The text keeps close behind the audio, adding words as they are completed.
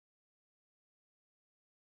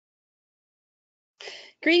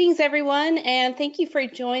Greetings, everyone, and thank you for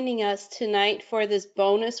joining us tonight for this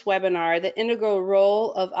bonus webinar, The Integral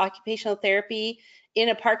Role of Occupational Therapy in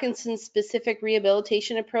a Parkinson's-Specific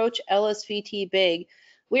Rehabilitation Approach, LSVT BIG.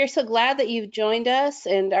 We are so glad that you've joined us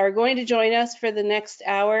and are going to join us for the next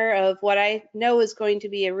hour of what I know is going to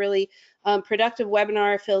be a really productive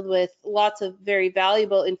webinar filled with lots of very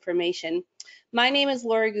valuable information. My name is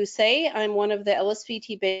Laura Gousset. I'm one of the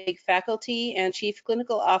LSVT BIG faculty and Chief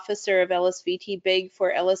Clinical Officer of LSVT BIG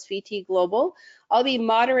for LSVT Global. I'll be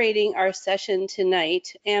moderating our session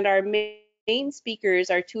tonight, and our main speakers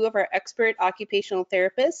are two of our expert occupational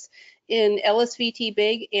therapists in LSVT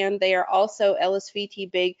BIG, and they are also LSVT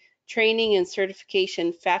BIG training and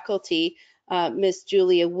certification faculty, Miss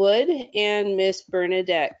Julia Wood and Miss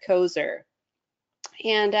Bernadette Kozer.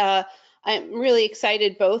 And I'm really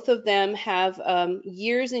excited. Both of them have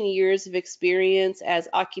years and years of experience as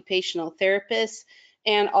occupational therapists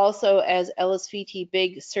and also as LSVT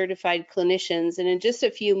BIG certified clinicians. And in just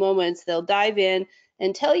a few moments, they'll dive in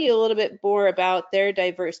and tell you a little bit more about their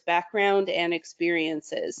diverse background and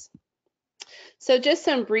experiences. So just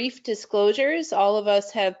some brief disclosures. All of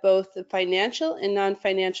us have both the financial and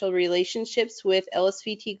non-financial relationships with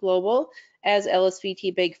LSVT Global as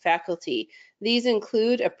LSVT BIG faculty. These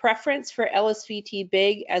include a preference for LSVT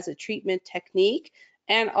BIG as a treatment technique,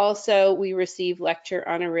 and also we receive lecture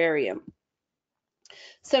honorarium.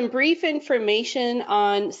 Some brief information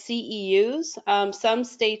on CEUs. Some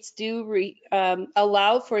states do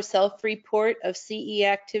allow for self-report of CE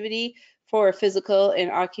activity for physical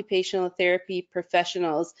and occupational therapy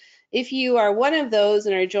professionals. If you are one of those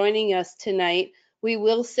and are joining us tonight, we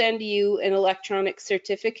will send you an electronic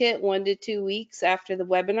certificate 1 to 2 weeks after the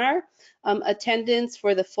webinar. Attendance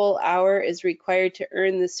for the full hour is required to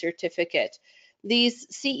earn the certificate. These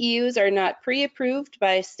CEUs are not pre-approved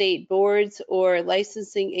by state boards or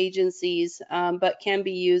licensing agencies, but can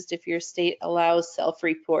be used if your state allows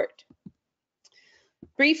self-report.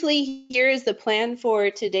 Briefly, here is the plan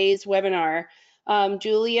for today's webinar.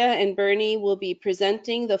 Julia and Bernie will be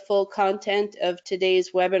presenting the full content of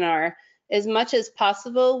today's webinar. As much as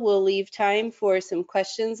possible, we'll leave time for some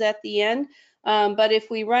questions at the end, but if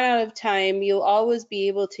we run out of time, you'll always be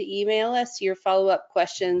able to email us your follow-up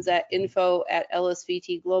questions at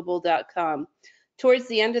info@lsvtglobal.com. Towards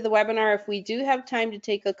the end of the webinar, if we do have time to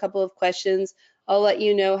take a couple of questions, I'll let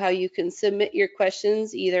you know how you can submit your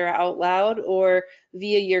questions either out loud or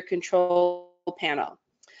via your control panel.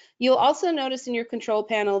 You'll also notice in your control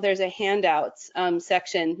panel there's a handouts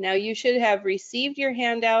section. Now you should have received your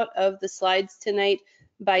handout of the slides tonight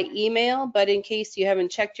by email, but in case you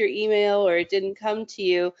haven't checked your email or it didn't come to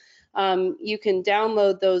you, you can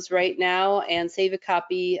download those right now and save a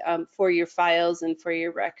copy for your files and for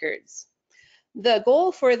your records. The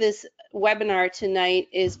goal for this webinar tonight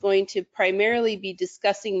is going to primarily be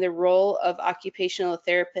discussing the role of occupational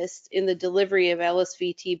therapists in the delivery of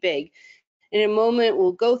LSVT BIG. In a moment,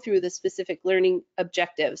 we'll go through the specific learning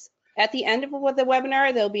objectives. At the end of the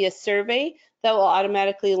webinar, there'll be a survey that will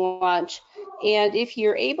automatically launch. And if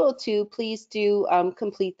you're able to, please do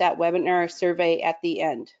complete that webinar survey at the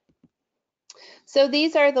end. So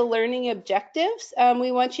these are the learning objectives.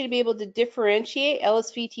 We want you to be able to differentiate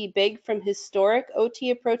LSVT BIG from historic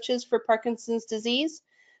OT approaches for Parkinson's disease,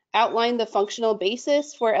 outline the functional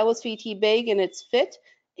basis for LSVT BIG and its fit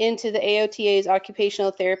into the AOTA's occupational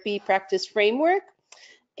therapy practice framework,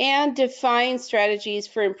 and define strategies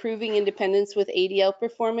for improving independence with ADL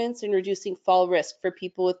performance and reducing fall risk for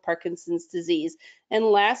people with Parkinson's disease. And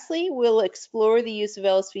lastly, we'll explore the use of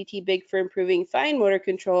LSVT BIG for improving fine motor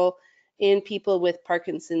control in people with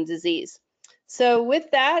Parkinson's disease. So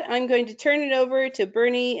with that, I'm going to turn it over to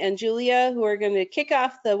Bernie and Julia, who are going to kick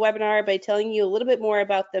off the webinar by telling you a little bit more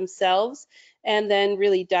about themselves and then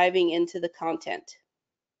really diving into the content.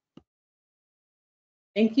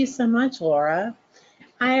 Thank you so much, Laura.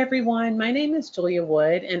 Hi, everyone. My name is Julia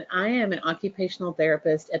Wood, and I am an occupational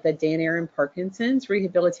therapist at the Dan Aaron Parkinson's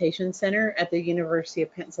Rehabilitation Center at the University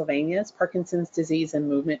of Pennsylvania's Parkinson's Disease and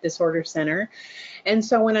Movement Disorder Center. And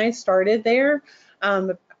so when I started there,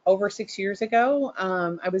 over 6 years ago,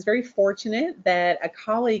 I was very fortunate that a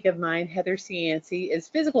colleague of mine, Heather Cianci, is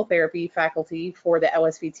physical therapy faculty for the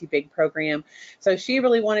LSVT BIG program. So she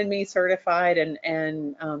really wanted me certified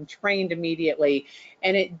and trained immediately.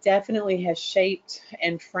 And it definitely has shaped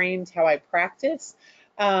and framed how I practice.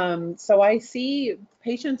 So I see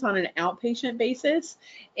patients on an outpatient basis,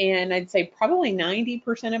 and I'd say probably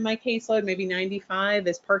 90% of my caseload, maybe 95,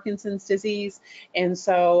 is Parkinson's disease. And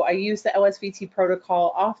so I use the LSVT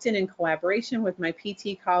protocol often in collaboration with my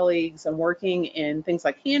PT colleagues. I'm working in things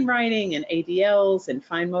like handwriting and ADLs and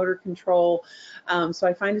fine motor control. So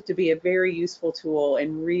I find it to be a very useful tool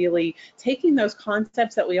in really taking those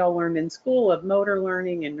concepts that we all learned in school of motor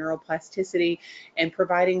learning and neuroplasticity and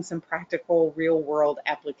providing some practical real world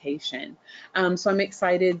application. So I'm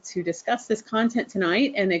excited to discuss this content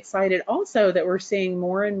tonight, and excited also that we're seeing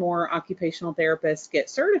more and more occupational therapists get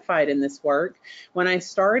certified in this work. When I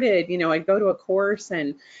started, I'd go to a course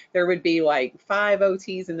and there would be like 5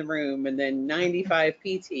 OTs in the room and then 95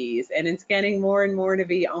 PTs, and it's getting more and more to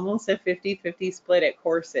be almost a 50-50 split at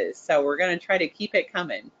courses. So we're going to try to keep it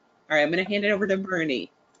coming. All right, I'm going to hand it over to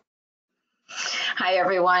Bernie. Hi,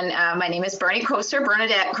 everyone. My name is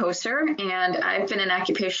Bernadette Koser, and I've been an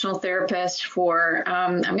occupational therapist for,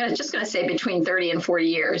 just going to say between 30 and 40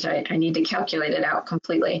 years. I need to calculate it out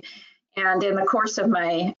completely. And in the course of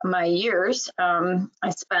my years, I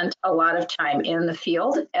spent a lot of time in the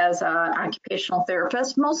field as an occupational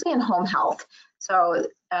therapist, mostly in home health. So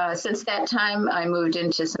since that time, I moved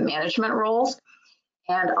into some management roles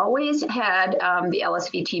and always had the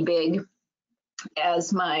LSVT BIG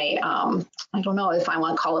as my, I don't know if I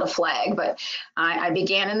want to call it a flag, but I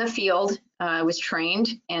began in the field. I was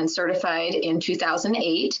trained and certified in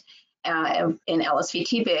 2008 in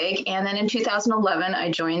LSVT BIG. And then in 2011, I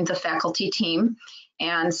joined the faculty team.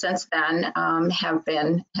 And since then, have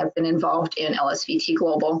been involved in LSVT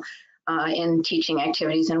Global in teaching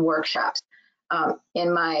activities and workshops.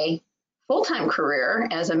 In my full-time career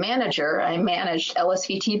as a manager, I managed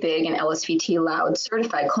LSVT BIG and LSVT Loud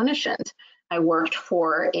certified clinicians. I worked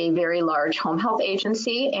for a very large home health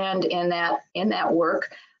agency, and in that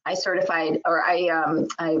work, I certified, or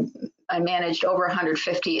I managed over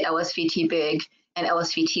 150 LSVT BIG and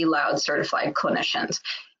LSVT Loud certified clinicians,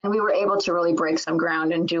 and we were able to really break some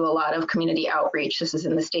ground and do a lot of community outreach. This is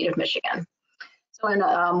in the state of Michigan. So in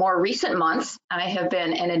more recent months, I have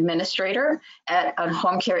been an administrator at a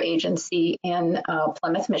home care agency in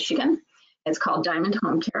Plymouth, Michigan. It's called Diamond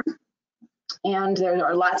Home Care. And there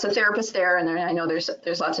are lots of therapists there, and I know there's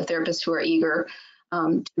lots of therapists who are eager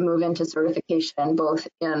to move into certification, both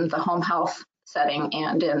in the home health setting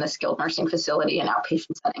and in the skilled nursing facility and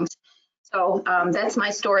outpatient settings. So that's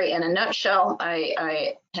my story in a nutshell.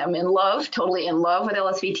 I am totally in love with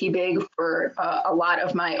LSVT BIG for a lot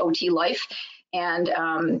of my OT life, and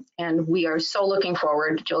we are so looking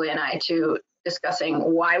forward, Julia and I, to discussing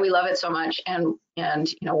why we love it so much and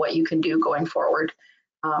what you can do going forward.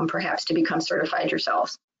 Perhaps to become certified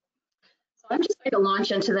yourselves. So I'm just going to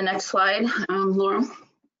launch into the next slide, Laura.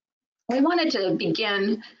 We wanted to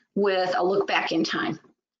begin with a look back in time.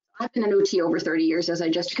 I've been an OT over 30 years, as I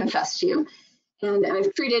just confessed to you, and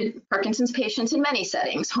I've treated Parkinson's patients in many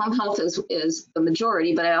settings. Home health is the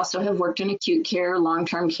majority, but I also have worked in acute care,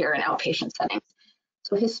 long-term care, and outpatient settings.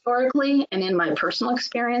 So historically, and in my personal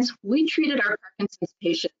experience, we treated our Parkinson's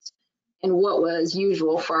patients in what was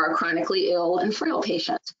usual for our chronically ill and frail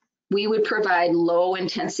patients. We would provide low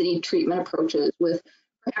intensity treatment approaches with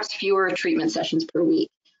perhaps fewer treatment sessions per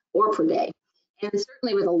week or per day. And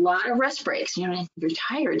certainly with a lot of rest breaks, if you're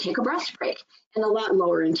tired, take a rest break, and a lot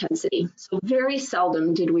lower intensity. So very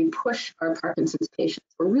seldom did we push our Parkinson's patients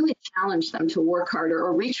or really challenge them to work harder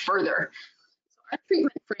or reach further. So our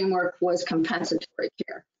treatment framework was compensatory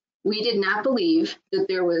care. We did not believe that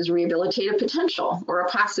there was rehabilitative potential or a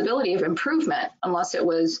possibility of improvement unless it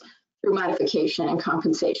was through modification and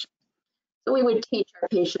compensation. So we would teach our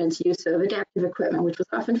patients use of adaptive equipment, which was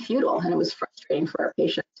often futile, and it was frustrating for our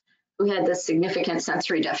patients who had the significant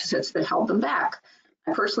sensory deficits that held them back.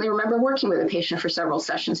 I personally remember working with a patient for several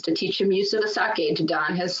sessions to teach him use of a sock aid to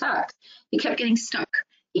don his socks. He kept getting stuck.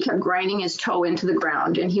 He kept grinding his toe into the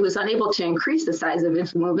ground, and he was unable to increase the size of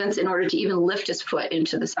his movements in order to even lift his foot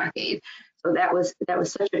into the sock aid. So that was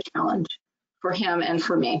such a challenge for him and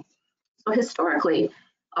for me. So historically,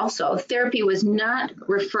 also, therapy was not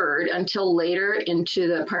referred until later into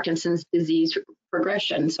the Parkinson's disease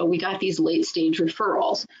progression. So we got these late stage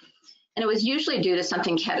referrals, and it was usually due to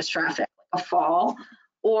something catastrophic, like a fall,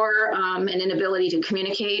 or an inability to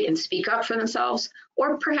communicate and speak up for themselves,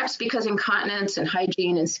 or perhaps because incontinence and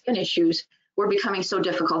hygiene and skin issues were becoming so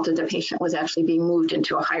difficult that the patient was actually being moved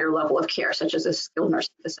into a higher level of care, such as a skilled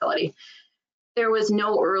nursing facility. There was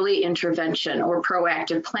no early intervention or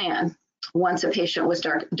proactive plan once a patient was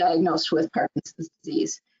diagnosed with Parkinson's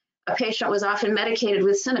disease. A patient was often medicated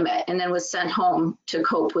with Sinemet and then was sent home to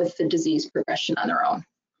cope with the disease progression on their own.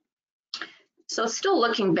 So still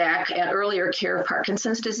looking back at earlier care of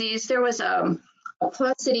Parkinson's disease, there was a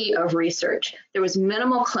paucity of research. There was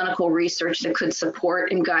minimal clinical research that could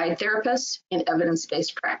support and guide therapists in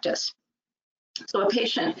evidence-based practice. So a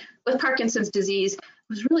patient with Parkinson's disease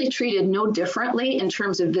was really treated no differently in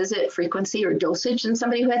terms of visit frequency or dosage than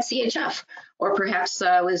somebody who had CHF, or perhaps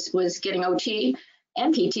was getting OT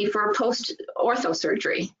and PT for post-ortho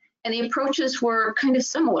surgery. And the approaches were kind of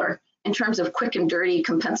similar in terms of quick and dirty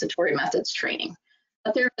compensatory methods training.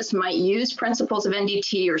 A therapist might use principles of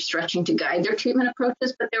NDT or stretching to guide their treatment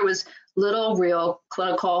approaches, but there was little real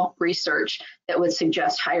clinical research that would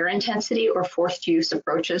suggest higher intensity or forced use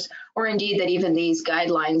approaches, or indeed that even these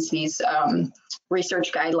guidelines, these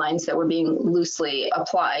research guidelines that were being loosely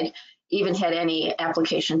applied, even had any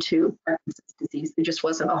application to Parkinson's disease. There just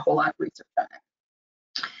wasn't a whole lot of research on it.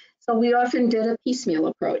 So we often did a piecemeal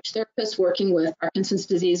approach. Therapists working with Parkinson's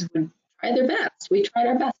disease would try their best. We tried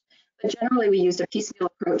our best. But generally, we used a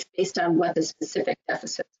piecemeal approach based on what the specific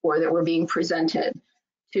deficits were that were being presented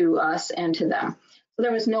to us and to them. So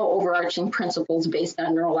there was no overarching principles based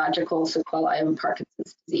on neurological sequelae of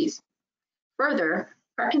Parkinson's disease. Further,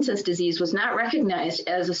 Parkinson's disease was not recognized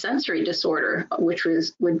as a sensory disorder, which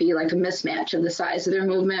would be like a mismatch of the size of their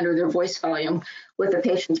movement or their voice volume with the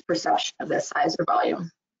patient's perception of that size or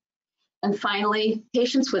volume. And finally,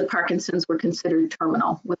 patients with Parkinson's were considered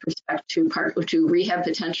terminal with respect to rehab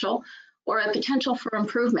potential or a potential for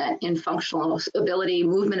improvement in functional ability,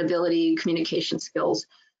 movement ability, communication skills,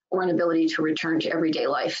 or an ability to return to everyday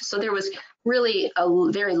life. So there was really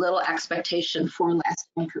a very little expectation for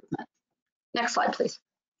lasting improvement. Next slide, please.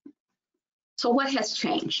 So what has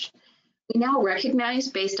changed? We now recognize,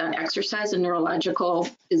 based on exercise and neurological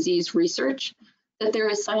disease research, that there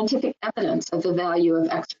is scientific evidence of the value of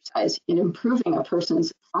exercise in improving a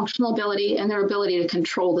person's functional ability and their ability to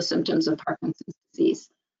control the symptoms of Parkinson's disease.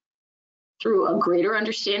 Through a greater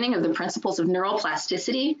understanding of the principles of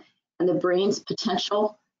neuroplasticity and the brain's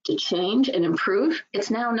potential to change and improve,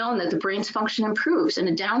 it's now known that the brain's function improves and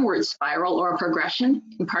a downward spiral or a progression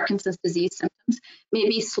in Parkinson's disease symptoms may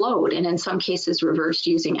be slowed and in some cases reversed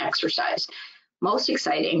using exercise. Most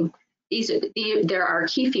exciting, there are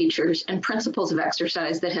key features and principles of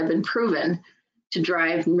exercise that have been proven to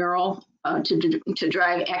drive to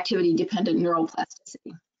drive activity-dependent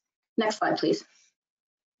neuroplasticity. Next slide, please.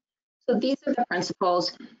 So these are the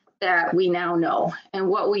principles that we now know and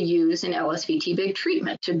what we use in LSVT BIG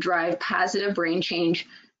treatment to drive positive brain change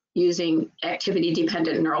using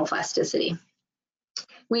activity-dependent neuroplasticity.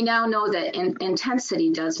 We now know that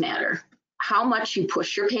intensity does matter. How much you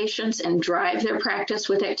push your patients and drive their practice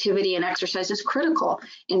with activity and exercise is critical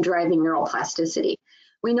in driving neuroplasticity.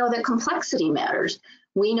 We know that complexity matters.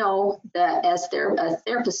 We know that as a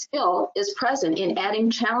therapist skill is present in adding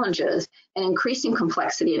challenges and increasing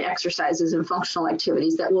complexity in exercises and functional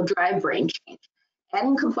activities that will drive brain change.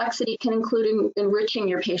 Adding complexity can include enriching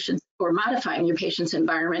your patient's or modifying your patient's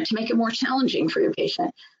environment to make it more challenging for your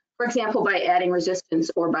patient. For example, by adding resistance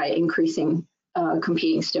or by increasing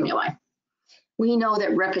competing stimuli. We know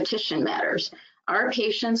that repetition matters. Our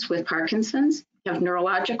patients with Parkinson's have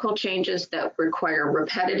neurological changes that require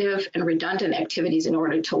repetitive and redundant activities in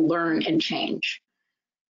order to learn and change.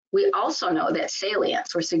 We also know that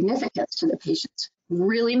salience or significance to the patients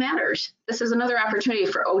really matters. This is another opportunity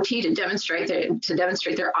for OT to demonstrate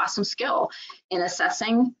their awesome skill in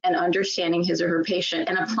assessing and understanding his or her patient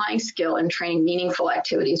and applying skill and training meaningful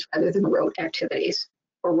activities rather than rote activities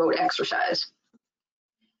or rote exercise.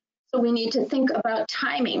 So we need to think about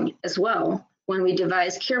timing as well when we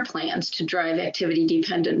devise care plans to drive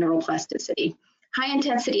activity-dependent neuroplasticity.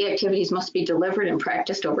 High-intensity activities must be delivered and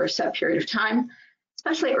practiced over a set period of time,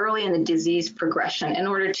 especially early in the disease progression, in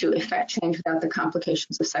order to effect change without the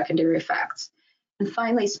complications of secondary effects. And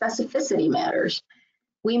finally, specificity matters.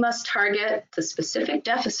 We must target the specific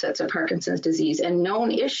deficits of Parkinson's disease and known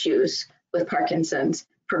issues with Parkinson's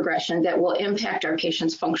progression that will impact our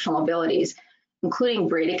patients' functional abilities, including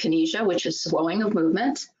bradykinesia, which is slowing of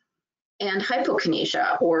movement, and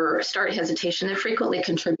hypokinesia, or start hesitation, that frequently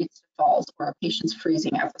contributes to falls or a patient's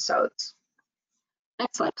freezing episodes.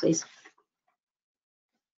 Next slide, please.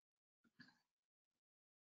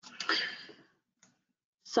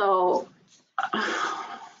 So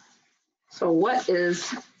what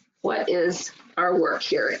is our work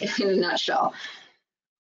here in a nutshell?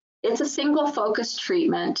 It's a single focused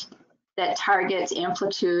treatment that targets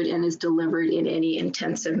amplitude and is delivered in any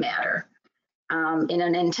intensive manner,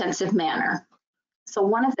 So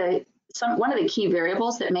one of the key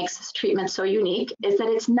variables that makes this treatment so unique is that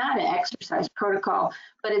it's not an exercise protocol,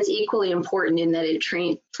 but it's equally important in that it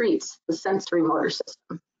treats the sensory motor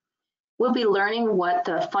system. We'll be learning what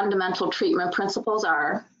the fundamental treatment principles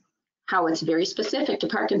are, how it's very specific to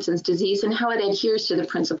Parkinson's disease, and how it adheres to the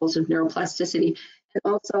principles of neuroplasticity, and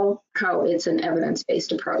also how it's an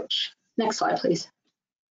evidence-based approach. Next slide, please.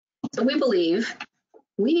 So we believe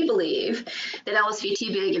that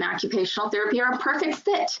LSVT BIG and occupational therapy are a perfect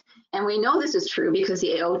fit. And we know this is true because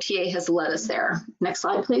the AOTA has led us there. Next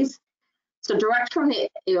slide, please. So direct from the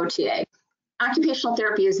AOTA, occupational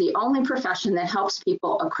therapy is the only profession that helps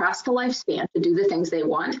people across the lifespan to do the things they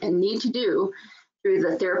want and need to do through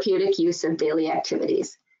the therapeutic use of daily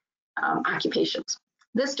activities, occupations.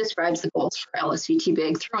 This describes the goals for LSVT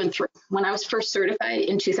BIG through and through. When I was first certified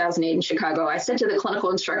in 2008 in Chicago, I said to the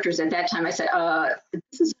clinical instructors at that time, I said,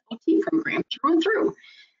 this is an OT program through and through.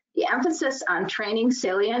 The emphasis on training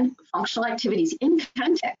salient functional activities in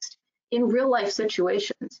context, in real life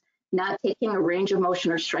situations, not taking a range of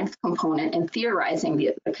motion or strength component and theorizing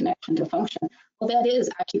the connection to function. Well, that is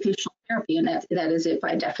occupational therapy, and that is it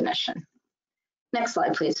by definition. Next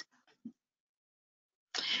slide, please.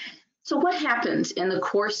 So what happens in the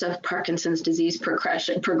course of Parkinson's disease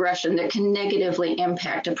progression that can negatively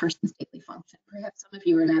impact a person's daily function? Perhaps some of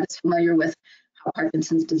you are not as familiar with how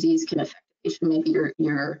Parkinson's disease can affect a patient. Maybe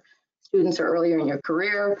your students are earlier in your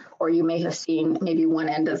career, or you may have seen maybe one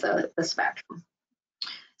end of the spectrum.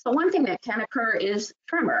 So one thing that can occur is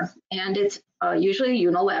tremor, and it's usually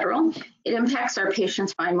unilateral. It impacts our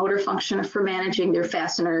patients' fine motor function for managing their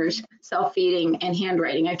fasteners, self-feeding, and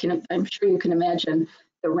handwriting. I'm sure you can imagine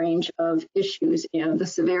the range of issues, and the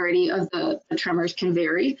severity of the tremors can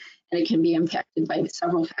vary, and it can be impacted by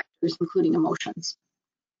several factors, including emotions.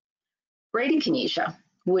 Bradykinesia,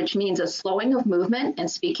 which means a slowing of movement and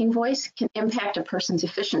speaking voice, can impact a person's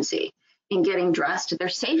efficiency in getting dressed, their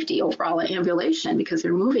safety overall in ambulation, because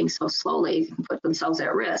they're moving so slowly, they can put themselves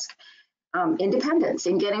at risk. Independence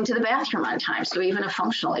in getting to the bathroom on time, so even a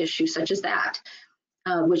functional issue such as that,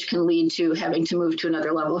 which can lead to having to move to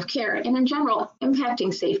another level of care, and in general,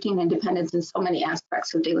 impacting safety and independence in so many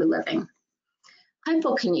aspects of daily living.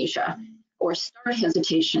 Hypokinesia, or start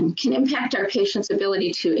hesitation, can impact our patient's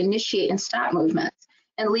ability to initiate and stop movements,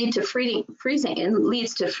 and leads to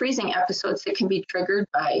freezing episodes that can be triggered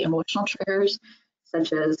by emotional triggers,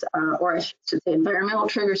 such as, or I should say environmental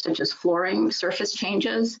triggers, such as flooring, surface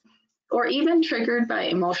changes, or even triggered by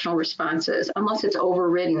emotional responses, unless it's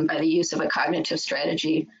overridden by the use of a cognitive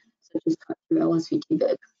strategy, such as through LSVT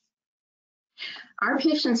BIG. Our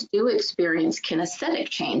patients do experience kinesthetic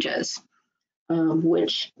changes,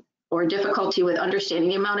 or difficulty with understanding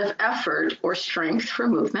the amount of effort or strength for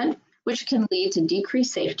movement, which can lead to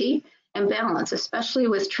decreased safety and balance, especially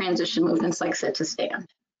with transition movements like sit to stand.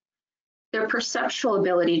 Their perceptual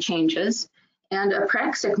ability changes, and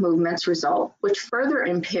apraxic movements result, which further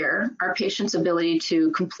impair our patients' ability to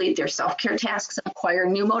complete their self-care tasks and acquire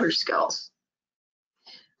new motor skills.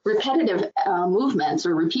 Repetitive movements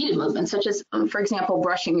or repeated movements, such as, for example,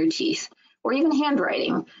 brushing your teeth, or even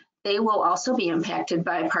handwriting, they will also be impacted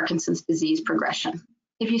by Parkinson's disease progression.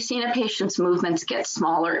 If you've seen a patient's movements get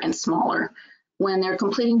smaller and smaller, when they're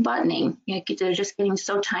completing buttoning, they're just getting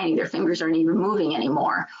so tiny, their fingers aren't even moving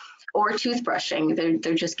anymore. Or toothbrushing,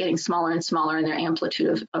 they're just getting smaller and smaller in their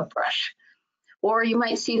amplitude of brush. Or you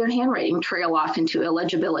might see their handwriting trail off into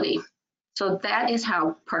illegibility. So that is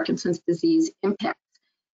how Parkinson's disease impacts,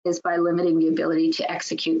 is by limiting the ability to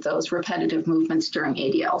execute those repetitive movements during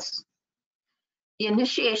ADLs. The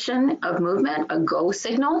initiation of movement, a go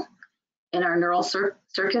signal in our neural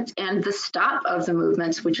circuits, and the stop of the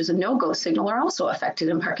movements, which is a no-go signal, are also affected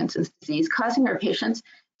in Parkinson's disease, causing our patients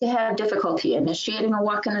to have difficulty initiating a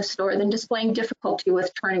walk in a store, then displaying difficulty with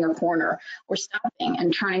turning a corner or stopping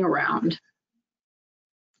and turning around.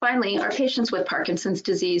 Finally, our patients with Parkinson's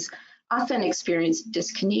disease often experience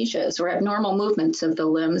dyskinesias or abnormal movements of the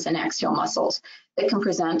limbs and axial muscles that can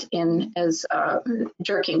present as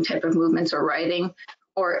jerking type of movements or writhing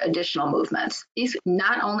or additional movements. These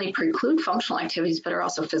not only preclude functional activities, but are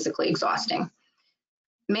also physically exhausting.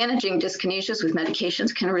 Managing dyskinesias with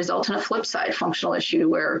medications can result in a flip side functional issue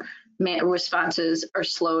where responses are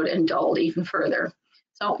slowed and dulled even further.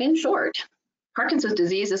 So in short, Parkinson's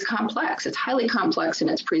disease is complex. It's highly complex in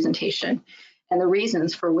its presentation, and the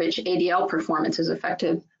reasons for which ADL performance is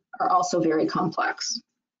affected are also very complex.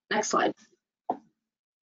 Next slide.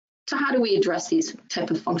 So how do we address these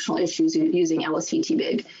type of functional issues using LSVT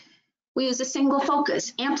BIG? We use a single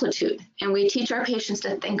focus, amplitude, and we teach our patients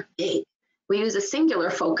to think big. We use a singular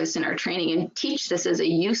focus in our training and teach this as a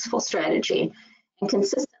useful strategy. And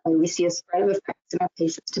consistently, we see a spread of effects in our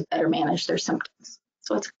patients to better manage their symptoms.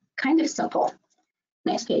 So it's kind of simple.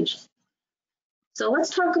 Next page. So let's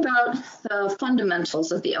talk about the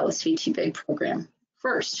fundamentals of the LSVT BIG program.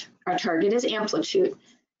 First, our target is amplitude.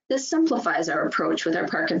 This simplifies our approach with our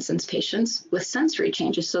Parkinson's patients with sensory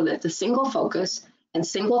changes so that the single focus and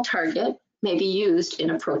single target may be used in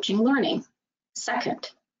approaching learning. Second,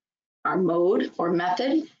 our mode or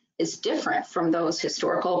method is different from those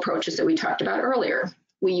historical approaches that we talked about earlier.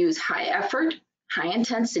 We use high effort, high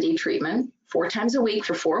intensity treatment 4 times a week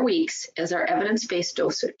for 4 weeks as our evidence-based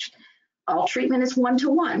dosage. All treatment is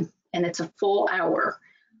 1-to-1 and it's a full hour.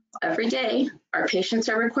 Every day, our patients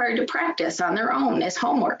are required to practice on their own as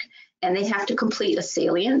homework, and they have to complete a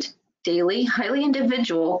salient, daily, highly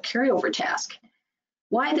individual carryover task.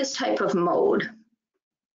 Why this type of mode?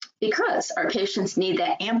 Because our patients need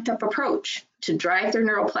that amped up approach to drive their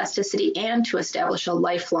neuroplasticity and to establish a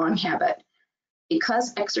lifelong habit.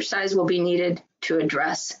 Because exercise will be needed to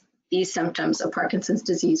address these symptoms of Parkinson's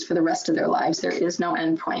disease for the rest of their lives, there is no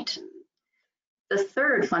endpoint. The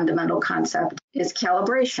third fundamental concept is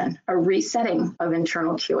calibration, a resetting of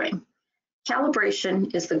internal cueing.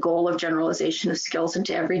 Calibration is the goal of generalization of skills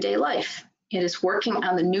into everyday life. It is working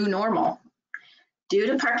on the new normal. Due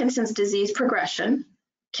to Parkinson's disease progression,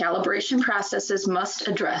 calibration processes must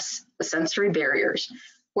address the sensory barriers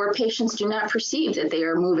where patients do not perceive that they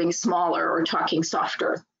are moving smaller or talking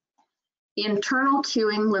softer. The internal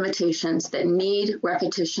cueing limitations that need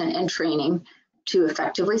repetition and training to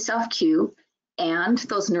effectively self-cue and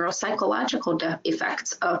those neuropsychological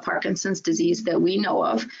effects of Parkinson's disease that we know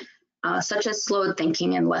of, such as slowed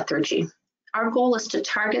thinking and lethargy. Our goal is to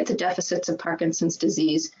target the deficits of Parkinson's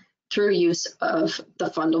disease through use of the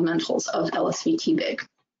fundamentals of LSVT BIG.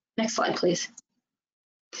 Next slide, please.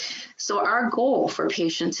 So our goal for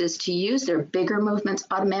patients is to use their bigger movements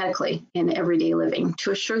automatically in everyday living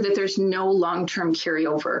to assure that there's no long-term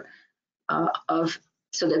carryover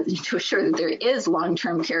to assure that there is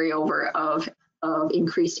long-term carryover of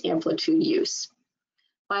increased amplitude use.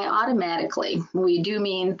 By automatically, we do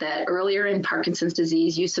mean that earlier in Parkinson's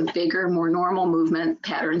disease, use of bigger, more normal movement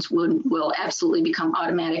patterns will absolutely become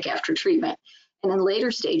automatic after treatment. And in later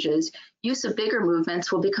stages, use of bigger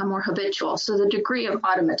movements will become more habitual. So the degree of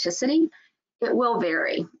automaticity, it will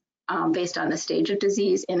vary based on the stage of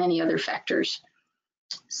disease and any other factors.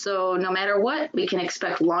 So no matter what, we can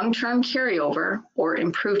expect long-term carryover or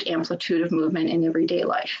improved amplitude of movement in everyday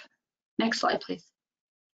life. Next slide, please.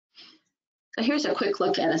 So here's a quick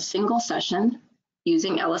look at a single session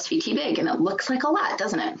using LSVT BIG, and it looks like a lot,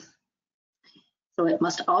 doesn't it? So it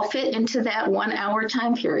must all fit into that 1 hour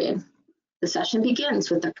time period. The session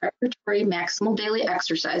begins with the preparatory maximal daily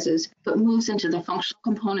exercises, but moves into the functional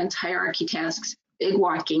components, hierarchy tasks, big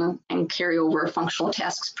walking, and carryover functional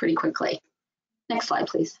tasks pretty quickly. Next slide,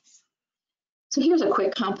 please. So here's a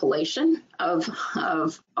quick compilation of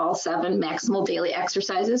all 7 maximal daily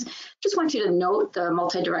exercises. Just want you to note the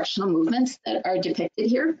multi-directional movements that are depicted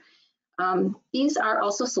here. These are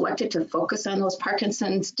also selected to focus on those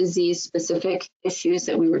Parkinson's disease specific issues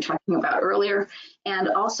that we were talking about earlier, and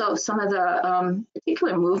also some of the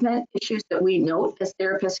particular movement issues that we note as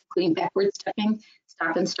therapists, including backward stepping,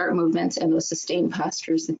 stop and start movements, and those sustained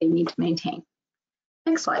postures that they need to maintain.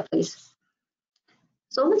 Next slide, please.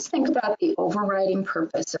 So let's think about the overriding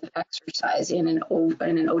purpose of exercise in an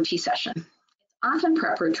OT session. It's often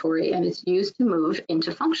preparatory and it's used to move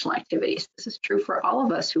into functional activities. This is true for all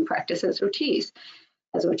of us who practice as OTs.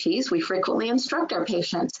 As OTs, we frequently instruct our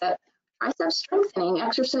patients that tricep strengthening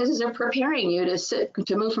exercises are preparing you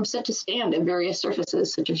to move from sit to stand at various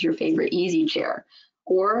surfaces, such as your favorite easy chair,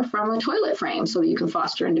 or from a toilet frame so that you can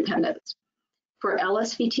foster independence. For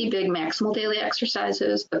LSVT BIG maximal daily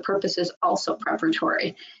exercises, the purpose is also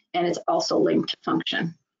preparatory, and it's also linked to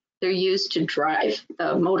function. They're used to drive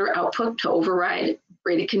the motor output to override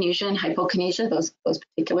bradykinesia and hypokinesia, those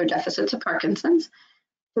particular deficits of Parkinson's,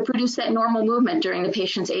 to produce that normal movement during the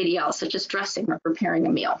patient's ADL, such as dressing or preparing a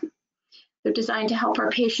meal. They're designed to help our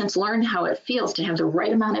patients learn how it feels to have the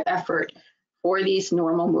right amount of effort for these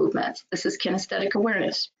normal movements. This is kinesthetic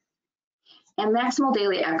awareness. And maximal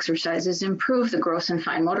daily exercises improve the gross and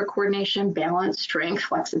fine motor coordination, balance, strength,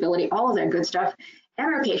 flexibility, all of that good stuff,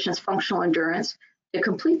 and our patients' functional endurance to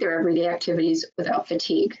complete their everyday activities without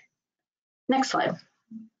fatigue. Next slide.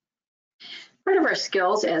 Part of our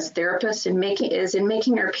skills as therapists is in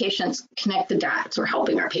making our patients connect the dots, or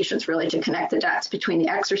helping our patients really to connect the dots between the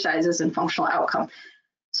exercises and functional outcome.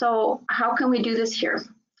 So how can we do this here?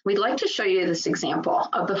 We'd like to show you this example,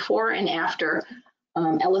 a before and after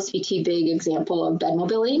LSVT BIG example of bed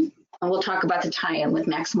mobility, and we'll talk about the tie-in with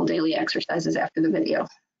maximal daily exercises after the video.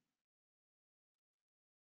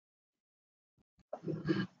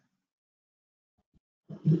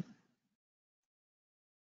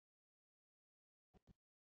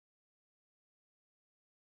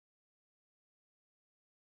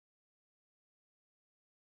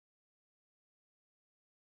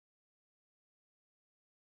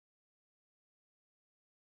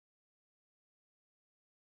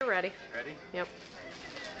 You're ready. Ready? Yep.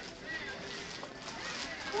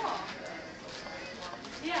 Cool.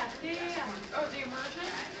 Yeah. Oh, the immersion?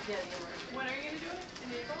 Yeah, the immersion. When are you going to do it?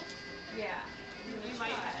 In April? Yeah. You might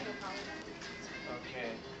have no problem. Okay.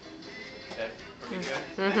 Is that pretty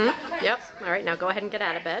good? Mm-hmm. Yep. All right, now go ahead and get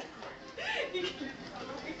out of bed. We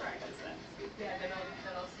practice that. Yeah, then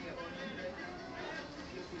I'll see it when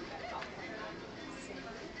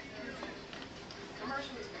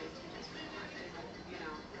immersion was great. You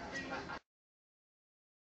know.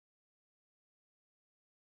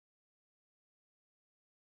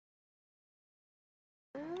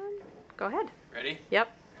 Go ahead. Ready?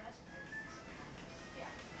 Yep.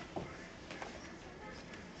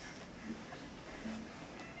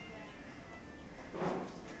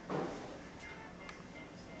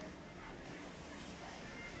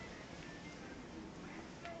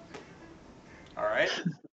 All right.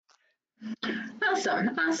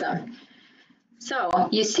 Awesome. So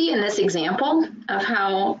you see in this example of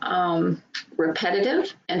how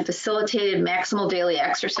repetitive and facilitated maximal daily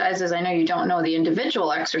exercises. I know you don't know the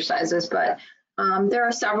individual exercises, but there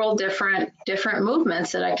are several different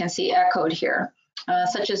movements that I can see echoed here,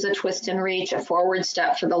 such as a twist and reach, a forward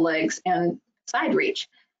step for the legs, and side reach.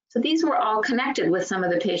 So these were all connected with some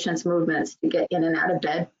of the patient's movements to get in and out of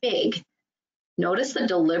bed big. Notice the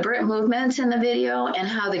deliberate movements in the video and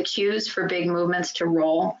how the cues for big movements to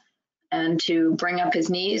roll and to bring up his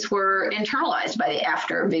knees were internalized by the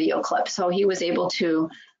after video clip. So he was able to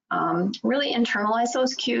really internalize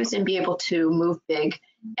those cues and be able to move big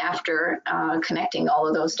after connecting all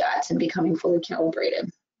of those dots and becoming fully calibrated.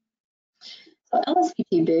 So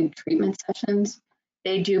LSVT BIG treatment sessions,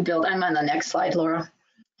 they do build, I'm on the next slide, Laura.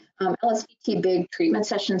 LSVT BIG treatment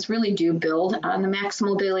sessions really do build on the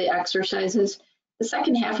maximal daily exercises. The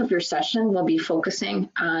second half of your session will be focusing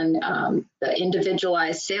on the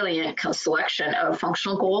individualized salient selection of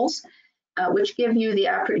functional goals, which gives your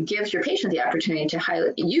patient the opportunity to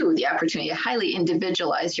highly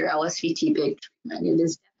individualize your LSVT BIG treatment. It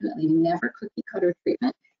is definitely never cookie cutter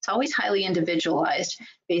treatment. It's always highly individualized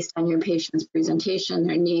based on your patient's presentation,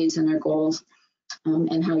 their needs, and their goals,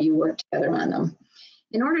 and how you work together on them.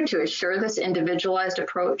 In order to assure this individualized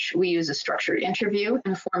approach, we use a structured interview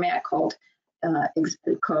in a format called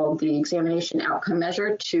the examination outcome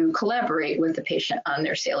measure to collaborate with the patient on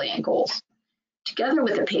their salient goals. Together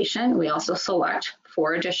with the patient, we also select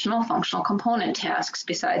 4 additional functional component tasks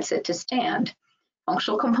besides sit to stand.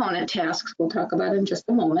 Functional component tasks we'll talk about in just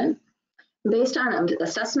a moment. Based on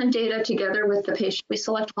assessment data together with the patient, we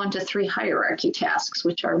select 1 to 3 hierarchy tasks,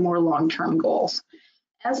 which are more long-term goals.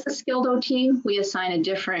 As the skilled OT, we assign a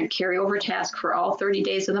different carryover task for all 30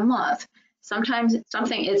 days of the month. Sometimes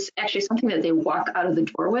it's actually something that they walk out of the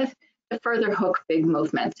door with to further hook big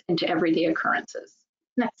movements into everyday occurrences.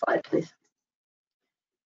 Next slide, please.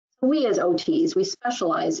 We as OTs, we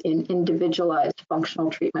specialize in individualized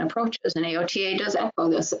functional treatment approaches, and AOTA does echo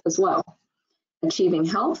this as well. Achieving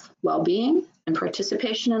health, well-being, and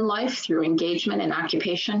participation in life through engagement and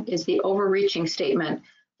occupation is the overreaching statement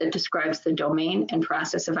that describes the domain and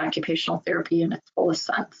process of occupational therapy in its fullest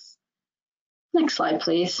sense. Next slide,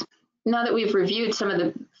 please. Now that we've reviewed some of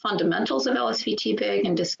the fundamentals of LSVT BIG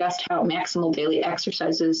and discussed how maximal daily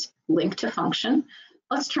exercises link to function,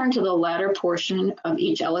 let's turn to the latter portion of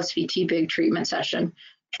each LSVT BIG treatment session,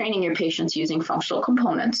 training your patients using functional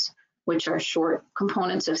components, which are short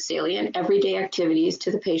components of salient everyday activities to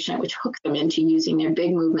the patient, which hook them into using their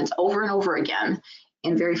big movements over and over again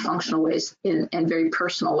in very functional ways and very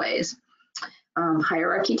personal ways.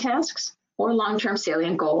 Hierarchy tasks or long-term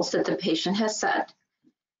salient goals that the patient has set,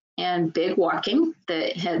 and big walking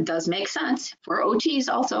that does make sense for OTs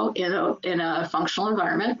also in a functional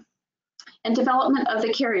environment, and development of the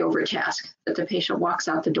carryover task that the patient walks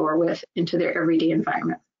out the door with into their everyday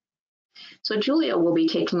environment. So Julia will be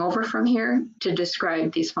taking over from here to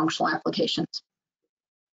describe these functional applications.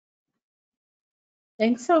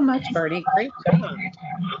 Thanks so much, Bernie. Great job.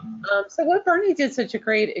 So what Bernie did such a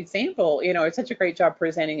great example, such a great job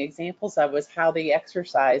presenting examples of was how the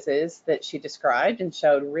exercises that she described and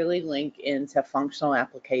showed really link into functional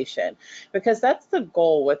application, because that's the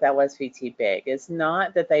goal with LSVT BIG. It's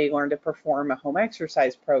not that they learn to perform a home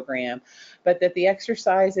exercise program, but that the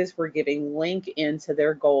exercises were giving link into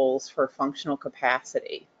their goals for functional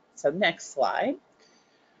capacity. So next slide.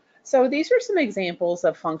 So these are some examples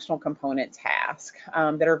of functional component tasks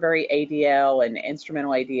that are very ADL and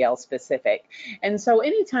instrumental ADL specific. And so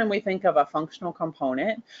anytime we think of a functional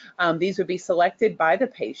component, these would be selected by the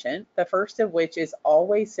patient, the first of which is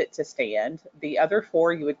always sit to stand. The other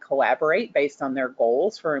 4 you would collaborate based on their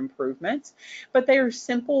goals for improvement, but they're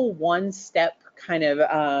simple one-step kind of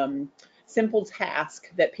simple task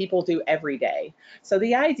that people do every day. So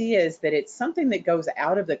the idea is that it's something that goes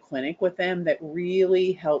out of the clinic with them that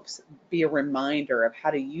really helps be a reminder of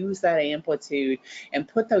how to use that amplitude and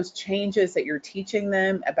put those changes that you're teaching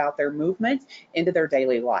them about their movement into their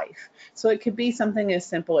daily life. So it could be something as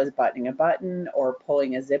simple as buttoning a button or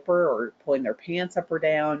pulling a zipper or pulling their pants up or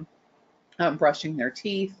down. Brushing their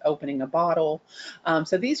teeth, opening a bottle.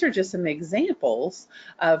 So these are just some examples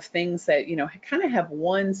of things that, you know, kind of have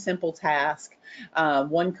one simple task,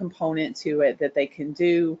 one component to it that they can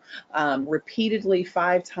do repeatedly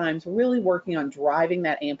 5 times, really working on driving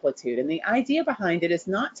that amplitude. And the idea behind it is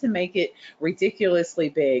not to make it ridiculously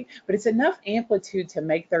big, but it's enough amplitude to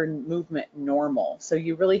make their movement normal. So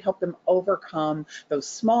you really help them overcome those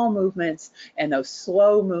small movements and those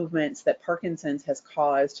slow movements that Parkinson's has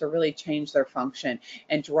caused to really change their function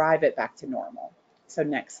and drive it back to normal. So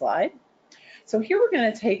next slide. So here we're going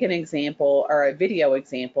to take an example or a video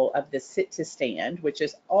example of the sit to stand, which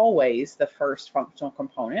is always the first functional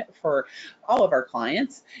component for all of our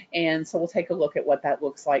clients. And so we'll take a look at what that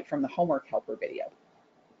looks like from the homework helper video.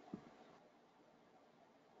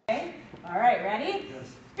 Okay. All right, ready? Yes.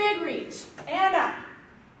 Big reach and up.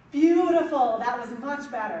 Beautiful. That was much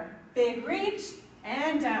better. Big reach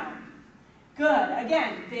and down. Good.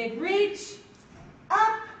 Again, big reach,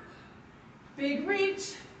 up, big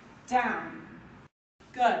reach, down.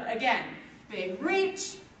 Good. Again, big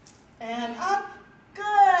reach and up.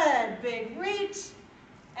 Good. Big reach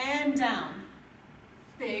and down.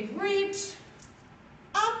 Big reach,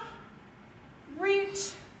 up,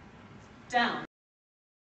 reach, down.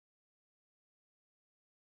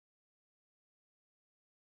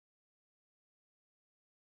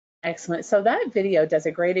 Excellent. So that video does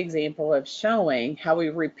a great example of showing how we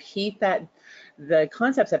repeat the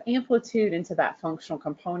concepts of amplitude into that functional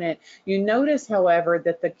component. You notice, however,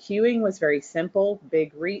 that the cueing was very simple: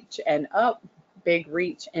 big reach and up, big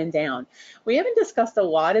reach and down. We haven't discussed a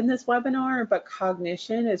lot in this webinar, but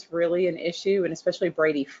cognition is really an issue, and especially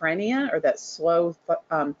bradyphrenia, or that slow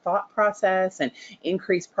thought process and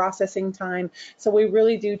increased processing time. So we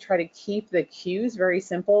really do try to keep the cues very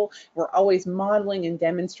simple. We're always modeling and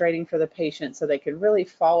demonstrating for the patient so they can really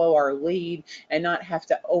follow our lead and not have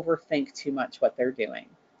to overthink too much what they're doing.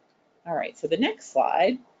 All right, so the next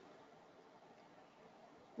slide,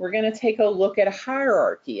 we're going to take a look at a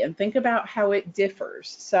hierarchy and think about how it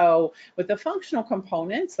differs. So with the functional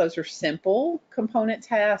components, those are simple component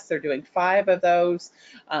tasks. They're doing 5 of those,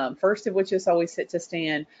 first of which is always sit to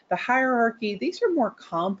stand. The hierarchy, these are more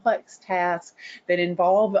complex tasks that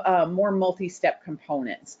involve more multi-step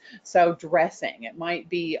components. So dressing, it might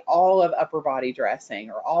be all of upper body dressing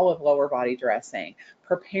or all of lower body dressing,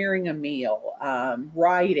 preparing a meal,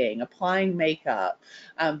 writing, applying makeup,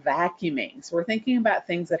 vacuuming. So we're thinking about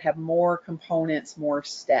things that have more components, more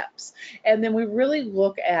steps. And then we really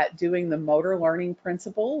look at doing the motor learning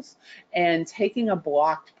principles and taking a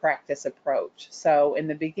blocked practice approach. So in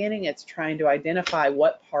the beginning, it's trying to identify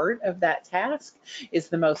what part of that task is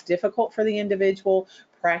the most difficult for the individual,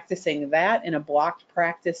 practicing that in a blocked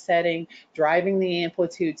practice setting, driving the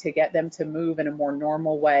amplitude to get them to move in a more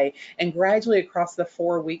normal way, and gradually across the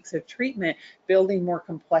 4 weeks of treatment, building more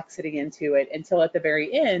complexity into it until at the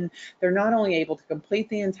very end, they're not only able to complete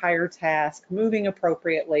the entire task, moving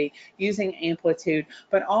appropriately, using amplitude,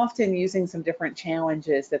 but often using some different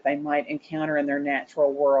challenges that they might encounter in their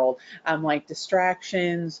natural world, like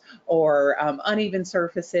distractions or uneven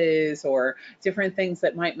surfaces or different things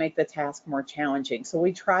that might make the task more challenging. So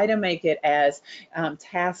we try to make it as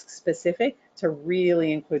task specific to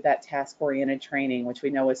really include that task-oriented training, which we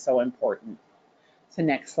know is so important. So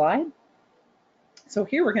next slide. So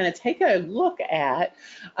here we're going to take a look at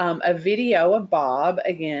a video of Bob,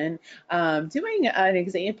 again, doing an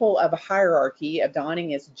example of a hierarchy of donning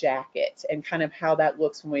his jacket and kind of how that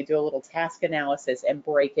looks when we do a little task analysis and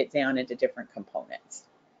break it down into different components.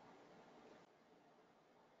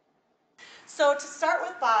 So to start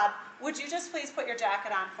with, Bob, would you just please put your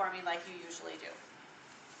jacket on for me like you usually do?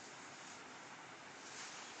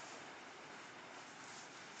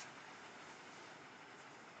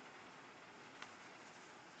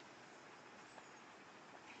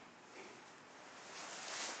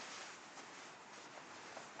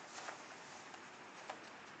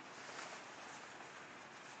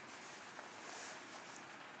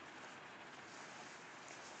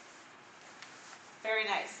 Very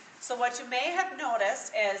nice. So what you may have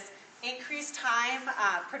noticed is Increased time,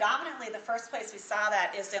 predominantly the first place we saw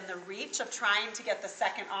that is in the reach of trying to get the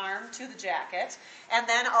second arm to the jacket, and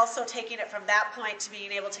then also taking it from that point to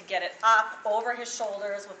being able to get it up over his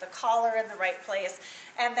shoulders with the collar in the right place.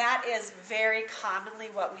 And that is very commonly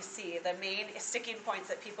what we see, the main sticking points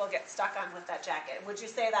that people get stuck on with that jacket. Would you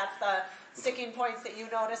say that's the sticking points that you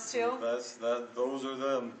notice too? Those are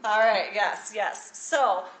them. All right, yes, yes.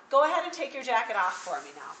 So go ahead and take your jacket off for me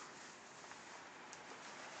now.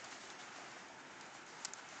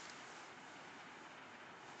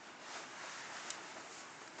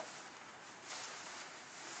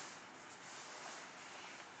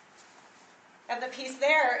 And the piece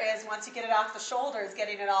there is, once you get it off the shoulders,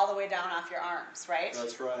 getting it all the way down off your arms, right?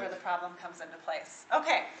 That's right. Where the problem comes into place.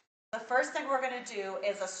 Okay, the first thing we're going to do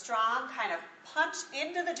is a strong kind of punch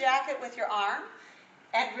into the jacket with your arm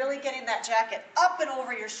and really getting that jacket up and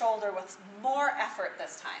over your shoulder with more effort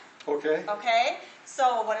this time. Okay. Okay,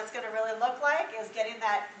 so what it's going to really look like is getting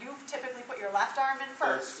that, you typically put your left arm in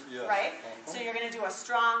first, yes. right? So you're going to do a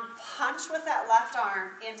strong punch with that left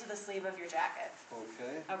arm into the sleeve of your jacket.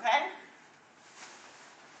 Okay. Okay?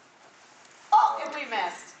 Oh, and we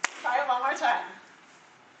missed. Try it one more time.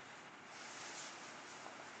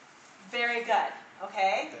 Very good.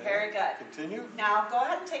 Okay? Very good. Continue. Now go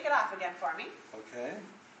ahead and take it off again for me. Okay.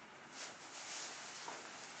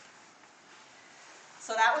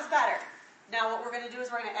 So that was better. Now what we're going to do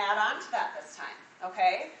is we're going to add on to that this time.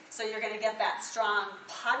 Okay? So you're going to get that strong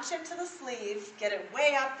punch into the sleeve, get it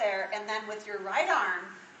way up there, and then with your right arm,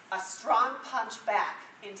 a strong punch back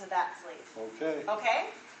into that sleeve. Okay. Okay?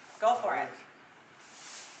 Go for it.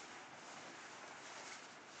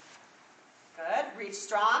 Good. Reach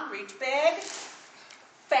strong, reach big.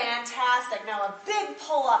 Fantastic. Now a big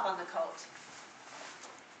pull up on the coat.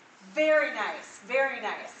 Very nice,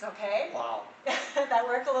 okay? Wow. That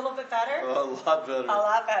work a little bit better? A lot better. A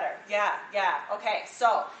lot better, yeah. Okay,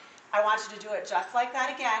 so I want you to do it just like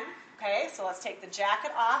that again. Okay, so let's take the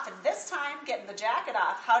jacket off, and this time, getting the jacket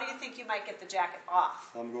off, how do you think you might get the jacket off?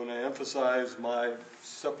 I'm going to emphasize my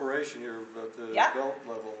separation here at the belt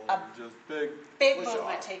level. Just big movement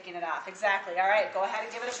off. Taking it off, exactly. All right, go ahead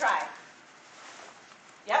and give it a try.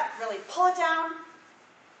 Yep, really pull it down.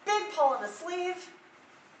 Big pull in the sleeve.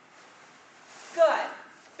 Good.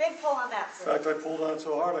 Big pull on that sleeve. In fact, I pulled on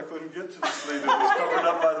so hard I couldn't get to the sleeve. It was covered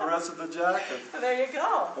up by the rest of the jacket. There you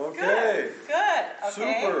go. Okay. Good.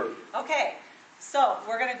 Okay. Super. Okay. So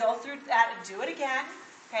we're going to go through that and do it again.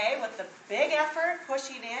 Okay. With the big effort,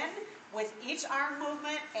 pushing in, with each arm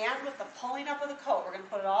movement, and with the pulling up of the coat. We're going to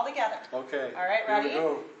put it all together. Okay. All right. Ready? Here we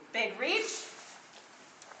go. Big reach.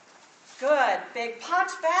 Good. Big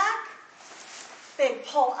punch back. Big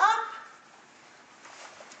pull up.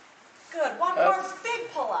 Good. One more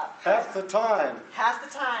big pull up. Half the time. Half the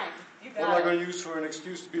time. You got it. What am I going to use for an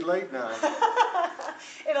excuse to be late now?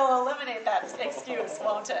 It'll eliminate that excuse,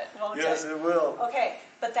 won't it? Yes, it will. Okay,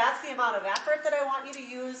 but that's the amount of effort that I want you to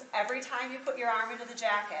use every time you put your arm into the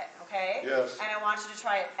jacket, okay? Yes. And I want you to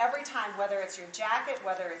try it every time, whether it's your jacket,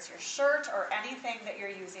 whether it's your shirt, or anything that you're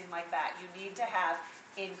using like that. You need to have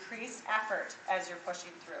increased effort as you're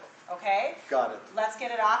pushing through, okay? Got it. Let's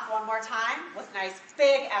get it off one more time with nice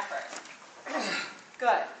big effort.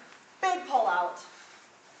 Good. Big pull out.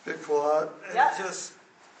 Big pull out. And Yep. just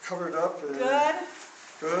covered up. And Good.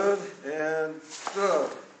 Good and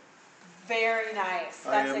good. Very nice.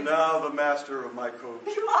 I am now the master of my coat.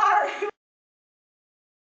 You are.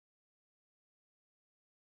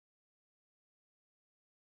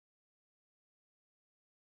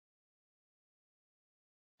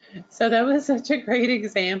 So that was such a great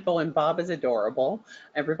example, and Bob is adorable.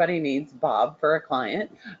 Everybody needs Bob for a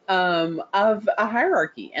client, of a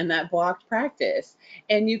hierarchy and that blocked practice.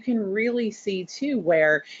 And you can really see too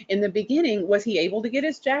where in the beginning, was he able to get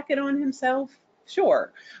his jacket on himself?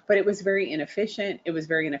 Sure, but it was very inefficient. It was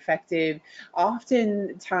very ineffective.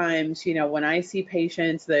 Oftentimes, you know, when I see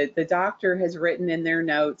patients, the doctor has written in their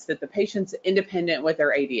notes that the patient's independent with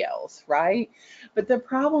their ADLs, right? But the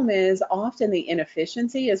problem is often the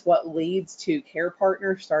inefficiency is what leads to care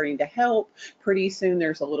partners starting to help. Pretty soon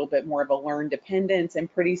there's a little bit more of a learned dependence,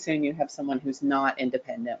 and pretty soon you have someone who's not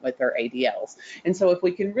independent with their ADLs. And so if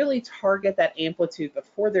we can really target that amplitude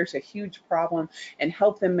before there's a huge problem and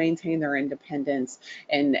help them maintain their independence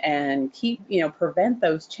and keep, you know, prevent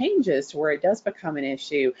those changes to where it does become an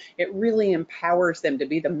issue, it really empowers them to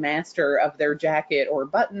be the master of their jacket or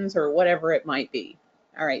buttons or whatever it might be.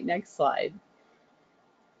 All right, next slide.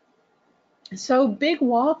 So big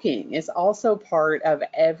walking is also part of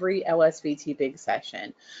every LSVT big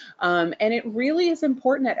session. And it really is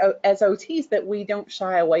important as OTs that we don't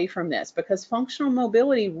shy away from this, because functional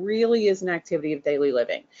mobility really is an activity of daily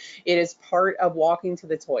living. It is part of walking to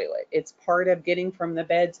the toilet. It's part of getting from the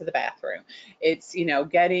bed to the bathroom. It's,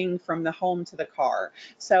 getting from the home to the car.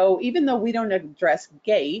 So even though we don't address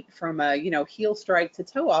gait from a, heel strike to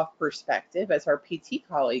toe off perspective, as our PT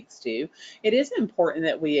colleagues do, it is important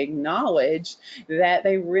that we acknowledge that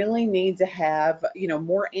they really need to have,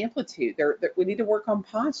 more amplitude. We need to work on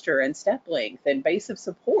posture and step length and base of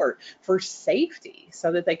support for safety,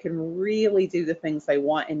 so that they can really do the things they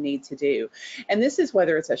want and need to do. And this is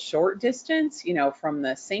whether it's a short distance, from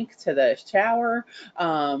the sink to the shower,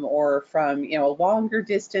 or from, a longer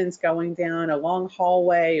distance going down a long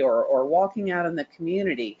hallway, or walking out in the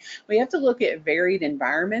community. We have to look at varied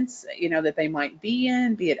environments, that they might be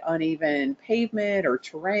in, be it uneven pavement or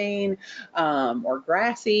terrain, or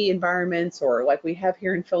grassy environments, or like we have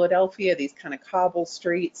here in Philadelphia, these kind of cobble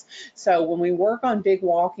streets. So when we work on big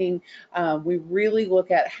walking, we really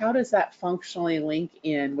look at how does that functionally link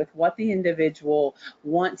in with what the individual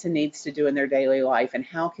wants and needs to do in their daily life, and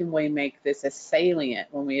how can we make this a salient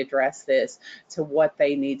when we address this to what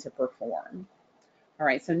they need to perform. All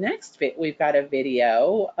right, so next we've got a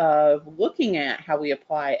video of looking at how we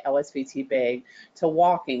apply LSVT Big to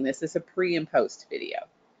walking. This is a pre and post video.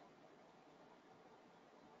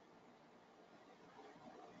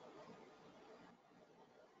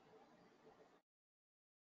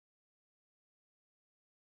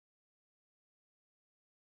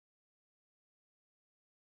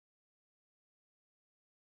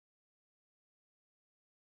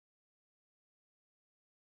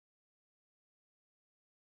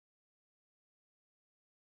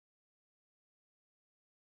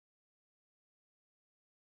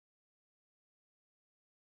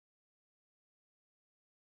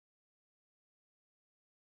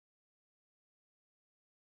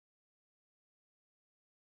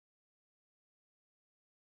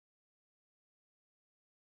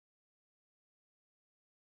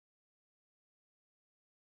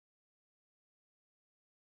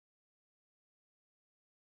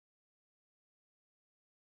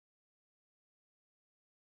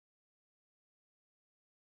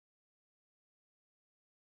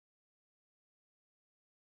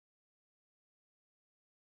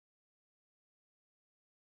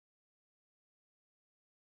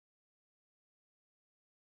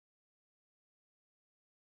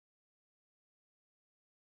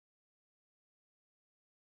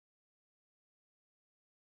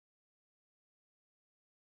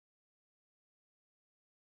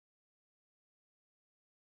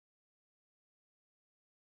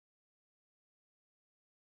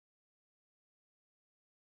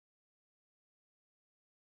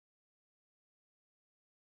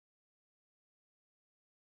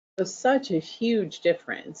 So such a huge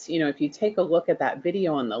difference. If you take a look at that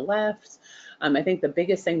video on the left, I think the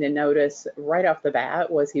biggest thing to notice right off the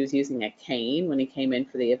bat was he was using a cane when he came in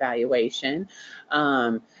for the evaluation.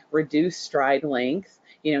 Reduced stride length,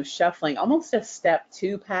 shuffling, almost a step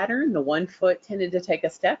two pattern. The one foot tended to take a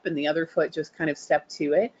step and the other foot just kind of stepped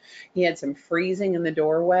to it. He had some freezing in the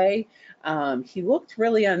doorway. He looked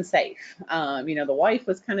really unsafe. The wife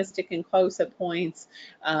was kind of sticking close at points.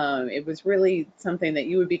 It was really something that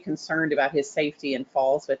you would be concerned about his safety and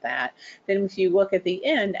falls with that. Then if you look at the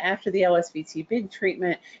end, after the LSVT big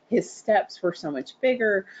treatment, his steps were so much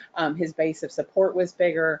bigger. His base of support was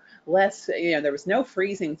bigger, less, there was no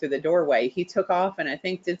freezing through the doorway. He took off and I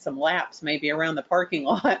think did some laps maybe around the parking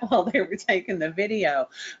lot while they were taking the video.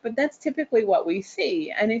 But that's typically what we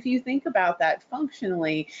see. And if you think about that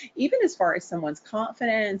functionally, even as far as someone's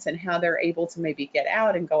confidence and how they're able to maybe get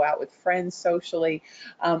out and go out with friends socially,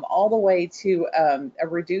 all the way to a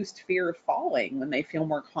reduced fear of falling when they feel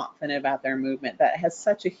more confident about their movement, that has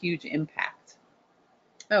such a huge impact.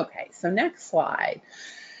 Okay, so next slide.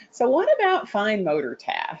 So what about fine motor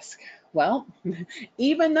task? Well,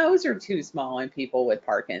 even those are too small in people with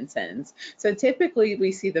Parkinson's. So typically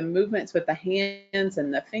we see the movements with the hands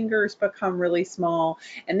and the fingers become really small,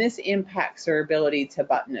 and this impacts their ability to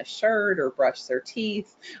button a shirt or brush their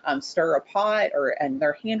teeth, stir a pot, and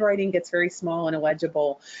their handwriting gets very small and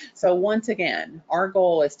illegible. So once again, our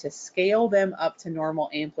goal is to scale them up to normal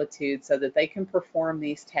amplitude so that they can perform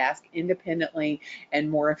these tasks independently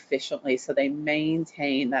and more efficiently, so they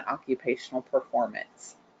maintain that occupational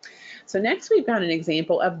performance. So next we've got an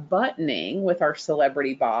example of buttoning with our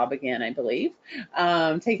celebrity Bob again, I believe,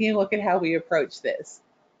 taking a look at how we approach this.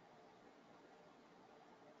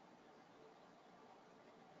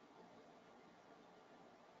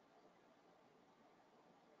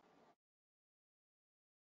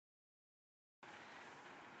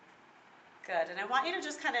 good. And I want you to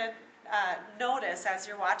just kind of notice as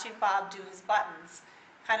you're watching Bob do his buttons,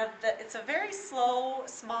 kind of it's a very slow,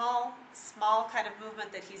 small kind of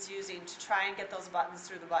movement that he's using to try and get those buttons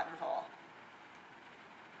through the buttonhole.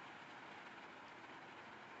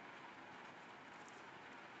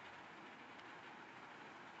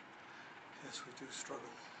 Yes, we do struggle.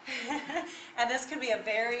 And this can be a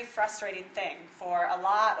very frustrating thing for a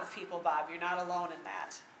lot of people, Bob. You're not alone in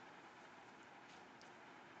that.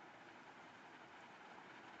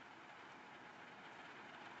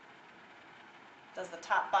 Does the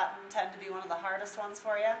top button tend to be one of the hardest ones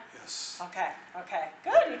for you? Yes. Okay, okay.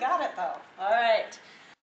 Good, you got it though. All right.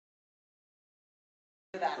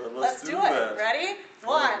 Let's do it. Ready?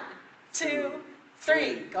 1, 2,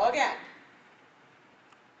 3. Go again.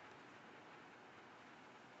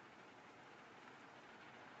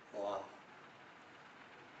 Wow.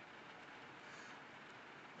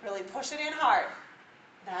 Really push it in hard.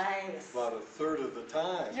 Nice. About a third of the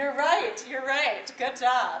time. You're right, you're right. Good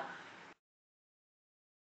job.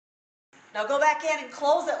 Now go back in and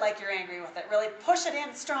close it like you're angry with it. Really push it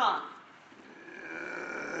in strong.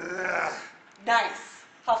 Nice.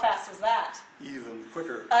 How fast was that? Even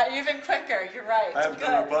quicker. Even quicker, you're right. I haven't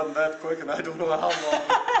done a button that quick and I don't know how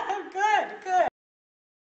long. Good, good.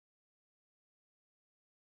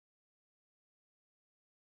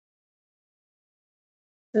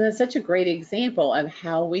 So that's such a great example of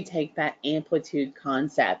how we take that amplitude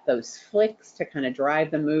concept, those flicks to kind of drive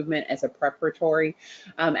the movement as a preparatory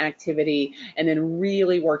activity, and then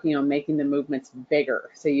really working on making the movements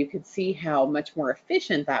bigger. So you could see how much more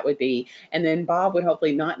efficient that would be. And then Bob would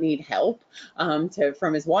hopefully not need help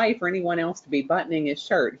from his wife or anyone else to be buttoning his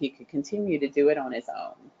shirt. He could continue to do it on his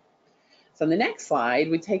own. So on the next slide,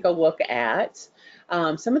 we take a look at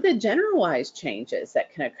some of the generalized changes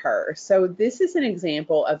that can occur. So this is an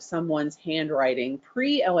example of someone's handwriting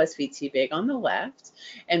pre-LSVT BIG on the left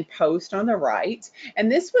and post on the right. And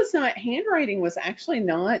this was not, handwriting was actually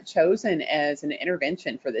not chosen as an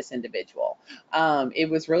intervention for this individual. It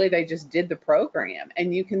was really, they just did the program.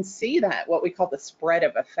 And you can see that, what we call the spread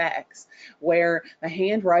of effects, where the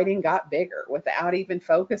handwriting got bigger without even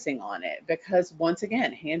focusing on it, because once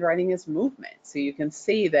again, handwriting is movement. So you can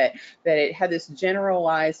see that it had this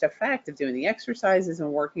generalized effect of doing the exercises and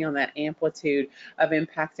working on that amplitude of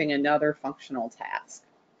impacting another functional task.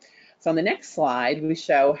 So on the next slide, we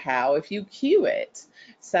show how if you cue it.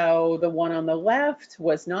 So the one on the left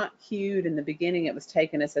was not cued in the beginning. It was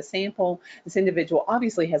taken as a sample. This individual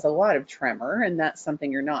obviously has a lot of tremor, and that's something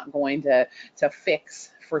you're not going to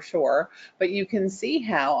fix for sure. But you can see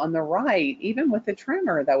how on the right, even with the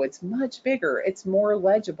tremor, though it's much bigger, it's more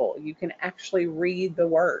legible. You can actually read the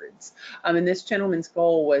words. And this gentleman's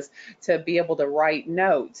goal was to be able to write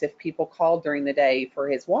notes if people called during the day for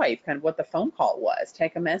his wife, kind of what the phone call was,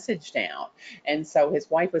 take a message down. And so his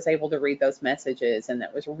wife was able to read those messages, and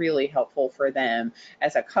that was really helpful for them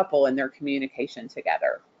as a couple in their communication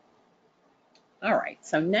together. All right,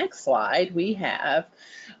 so next slide, we have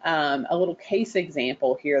a little case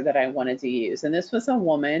example here that I wanted to use. And this was a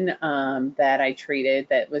woman that I treated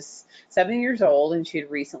that was 70 years old, and she had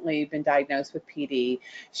recently been diagnosed with PD.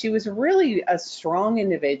 She was really a strong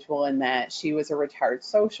individual in that she was a retired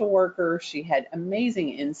social worker. She had amazing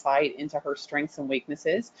insight into her strengths and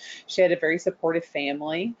weaknesses. She had a very supportive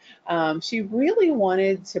family. She really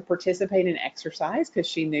wanted to participate in exercise because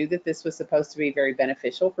she knew that this was supposed to be very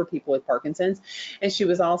beneficial for people with Parkinson's. And she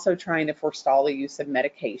was also trying to forestall the use of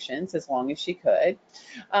medications as long as she could.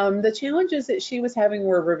 The challenges that she was having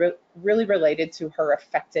were really related to her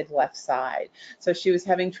affected left side. So she was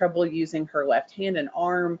having trouble using her left hand and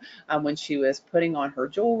arm when she was putting on her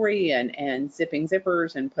jewelry and zipping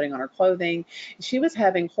zippers and putting on her clothing. She was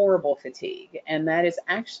having horrible fatigue, and that is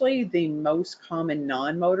actually the most common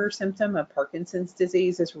non-motor symptom of Parkinson's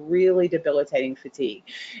disease, is really debilitating fatigue.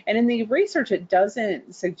 And in the research, it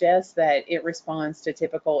doesn't suggest that it responds to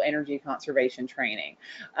typical energy conservation training.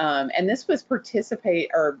 And this was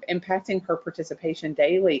impacting her participation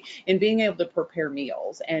daily in being able to prepare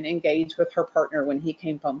meals and engage with her partner when he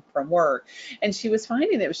came home from work. And she was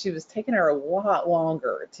finding that she was taking her a lot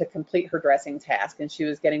longer to complete her dressing task, and she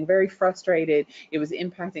was getting very frustrated. It was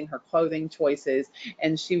impacting her clothing choices,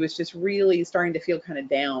 and she was just really starting to feel kind of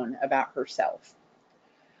down about herself.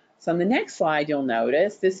 So on the next slide, you'll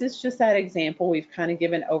notice this is just that example we've kind of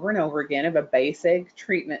given over and over again of a basic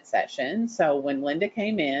treatment session. So when Linda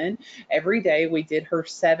came in, every day we did her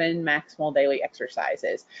 7 maximal daily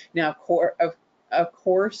exercises. Now, Of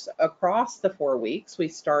course, across the 4 weeks, we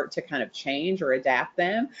start to kind of change or adapt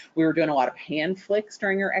them. We were doing a lot of hand flicks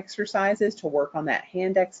during her exercises to work on that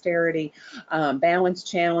hand dexterity, balance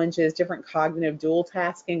challenges, different cognitive dual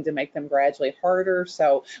tasking to make them gradually harder.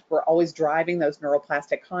 So we're always driving those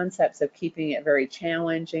neuroplastic concepts of keeping it very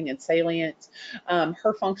challenging and salient.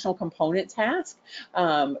 Her functional component task,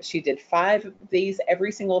 she did 5 of these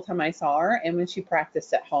every single time I saw her, and when she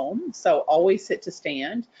practiced at home. So always sit to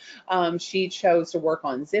stand. She chose to work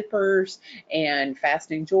on zippers and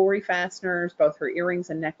fastening jewelry fasteners, both her earrings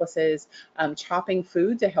and necklaces, chopping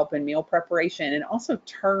food to help in meal preparation, and also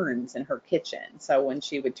turns in her kitchen. So when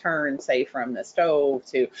she would turn, say, from the stove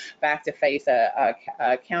to back to face a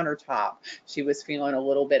countertop, she was feeling a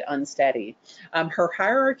little bit unsteady. Her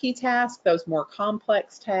hierarchy tasks, those more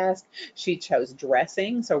complex tasks, she chose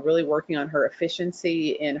dressing, so really working on her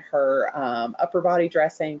efficiency in her upper body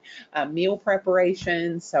dressing, meal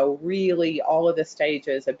preparation, so really all of the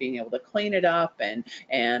stages of being able to clean it up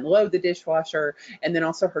and load the dishwasher, and then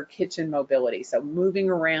also her kitchen mobility, so moving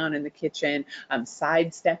around in the kitchen,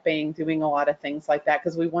 sidestepping, doing a lot of things like that,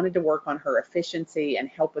 because we wanted to work on her efficiency and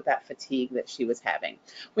help with that fatigue that she was having.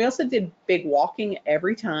 We also did big walking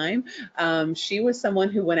every time. She was someone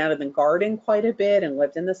who went out in the garden quite a bit and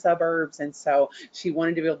lived in the suburbs, and so she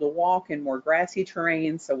wanted to be able to walk in more grassy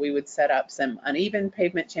terrain, so we would set up some uneven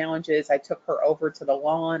pavement challenges. I took her over to the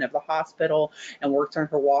lawn of the hospital and worked on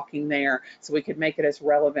her walking there so we could make it as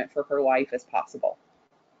relevant for her life as possible.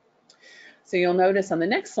 So you'll notice on the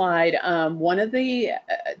next slide, one of the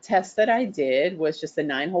tests that I did was just the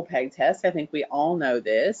 9-hole peg test. I think we all know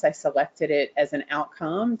this. I selected it as an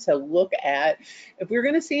outcome to look at if we're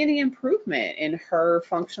going to see any improvement in her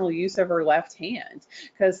functional use of her left hand,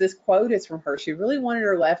 because this quote is from her. She really wanted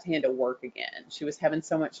her left hand to work again. She was having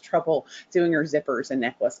so much trouble doing her zippers and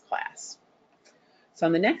necklace class. So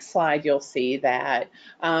on the next slide, you'll see that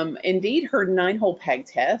indeed her 9-hole peg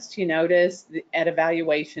test, you notice at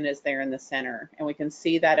evaluation is there in the center, and we can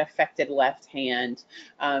see that affected left hand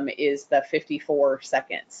is the 54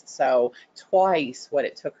 seconds. So twice what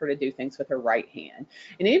it took her to do things with her right hand.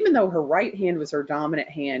 And even though her right hand was her dominant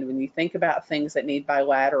hand, when you think about things that need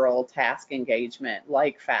bilateral task engagement,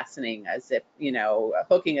 like fastening a zip,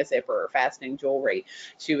 hooking a zipper or fastening jewelry,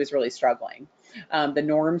 she was really struggling. The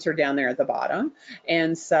norms are down there at the bottom.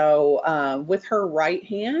 And so with her right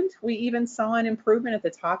hand, we even saw an improvement at the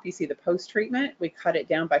top. You see the post-treatment. We cut it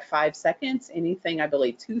down by 5 seconds. Anything, I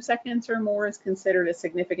believe, 2 seconds or more is considered a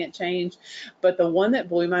significant change. But the one that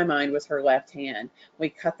blew my mind was her left hand. We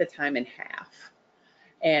cut the time in half.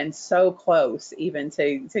 And so close even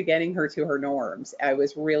to getting her to her norms. I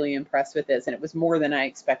was really impressed with this, and it was more than I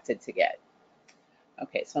expected to get.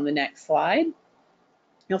 Okay, so on the next slide.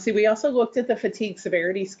 You'll see we also looked at the fatigue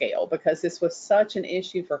severity scale because this was such an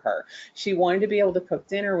issue for her. She wanted to be able to cook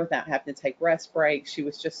dinner without having to take rest breaks. She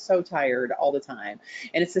was just so tired all the time.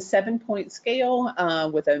 And it's a 7-point scale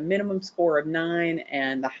with a minimum score of 9,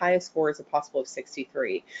 and the highest score is a possible of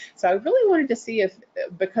 63. So I really wanted to see if,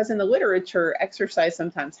 because in the literature, exercise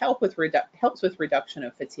sometimes helps with reduction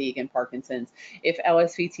of fatigue in Parkinson's, if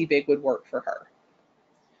LSVT BIG would work for her.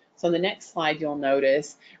 So on the next slide, you'll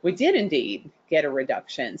notice we did indeed get a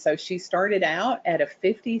reduction. So she started out at a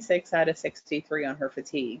 56 out of 63 on her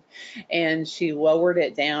fatigue, and she lowered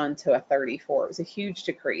it down to a 34. It was a huge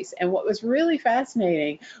decrease. And what was really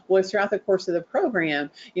fascinating was throughout the course of the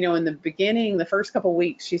program, in the beginning, the first couple of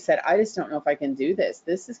weeks, she said, I just don't know if I can do this.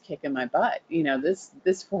 This is kicking my butt,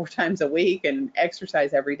 this 4 times a week and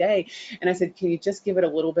exercise every day. And I said, can you just give it a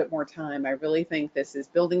little bit more time? I really think this is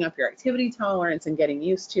building up your activity tolerance and getting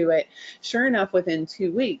used to it. Sure enough, within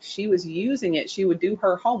 2 weeks, she was using it. She would do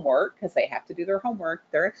her homework, because they have to do their homework,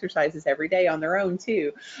 their exercises every day on their own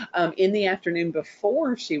too, in the afternoon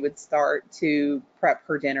before she would start to prep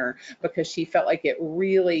her dinner, because she felt like it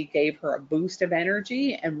really gave her a boost of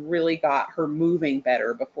energy and really got her moving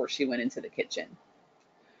better before she went into the kitchen.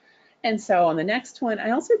 And so on the next one, I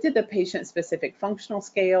also did the patient-specific functional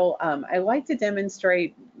scale. I like to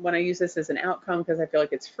demonstrate when I use this as an outcome because I feel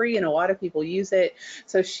like it's free and a lot of people use it.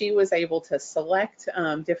 So she was able to select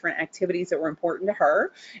different activities that were important to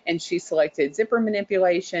her, and she selected zipper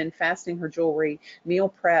manipulation, fastening her jewelry, meal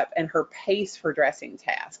prep, and her pace for dressing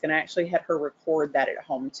task. And I actually had her record that at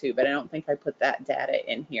home too, but I don't think I put that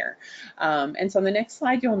data in here. And so on the next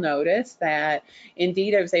slide, you'll notice that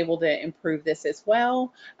indeed I was able to improve this as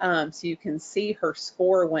well. So you can see her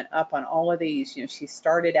score went up on all of these. She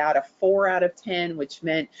started out a 4 out of 10, which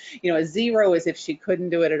meant, a 0 is if she couldn't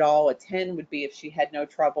do it at all. A 10 would be if she had no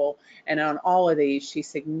trouble. And on all of these, she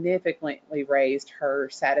significantly raised her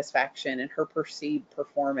satisfaction and her perceived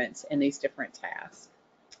performance in these different tasks.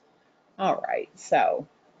 All right, so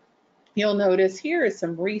you'll notice here is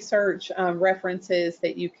some research references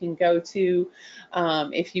that you can go to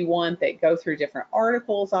if you want, that go through different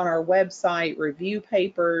articles on our website, review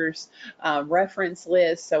papers, reference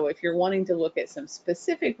lists. So if you're wanting to look at some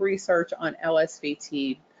specific research on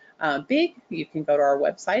LSVT BIG, you can go to our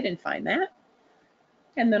website and find that.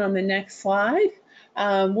 And then on the next slide,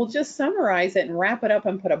 we'll just summarize it and wrap it up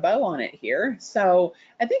and put a bow on it here. So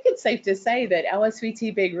I think it's safe to say that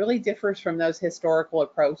LSVT BIG really differs from those historical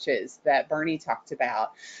approaches that Bernie talked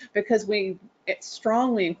about, because we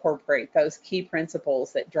strongly incorporate those key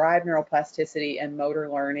principles that drive neuroplasticity and motor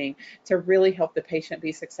learning to really help the patient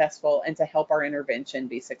be successful and to help our intervention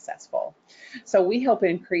be successful. So we help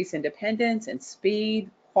increase independence and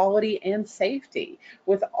speed, quality, and safety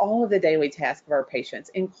with all of the daily tasks of our patients,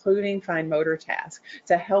 including fine motor tasks,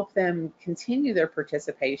 to help them continue their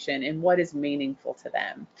participation in what is meaningful to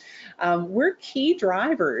them. We're key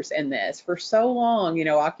drivers in this. For so long, you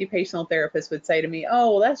know, occupational therapists would say to me,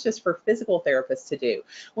 oh, well, that's just for physical therapists to do.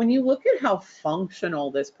 When you look at how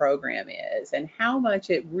functional this program is and how much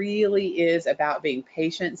it really is about being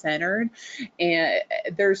patient-centered, and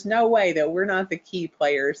there's no way that we're not the key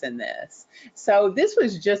players in this. So this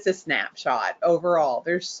was just a snapshot overall.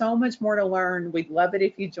 There's so much more to learn. We'd love it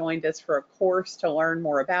if you joined us for a course to learn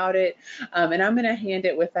more about it. And I'm going to hand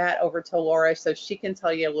it with that over to Laura so she can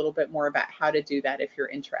tell you a little bit more about how to do that if you're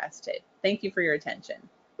interested. Thank you for your attention.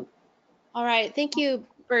 All right. Thank you,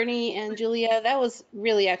 Bernie and Julia. That was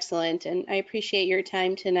really excellent, and I appreciate your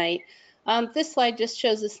time tonight. This slide just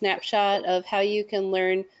shows a snapshot of how you can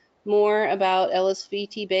learn more about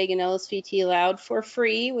LSVT BIG and LSVT Loud for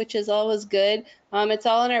free, which is always good. It's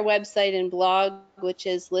all on our website and blog, which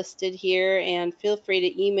is listed here, and feel free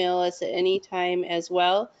to email us at any time as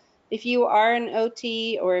well. If you are an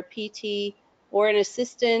OT or a PT or an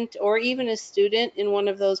assistant or even a student in one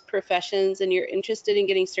of those professions and you're interested in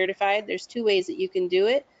getting certified, there's two ways that you can do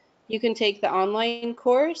it. You can take the online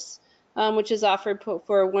course, which is offered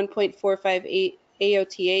for 1.45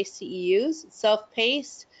 AOTA CEUs,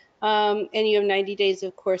 self-paced, and you have 90 days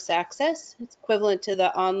of course access. It's equivalent to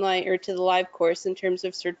the online or to the live course in terms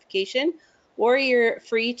of certification. Or you're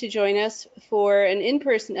free to join us for an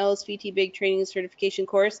in-person LSVT BIG training and certification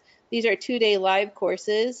course. These are 2-day live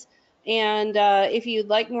courses. And if you'd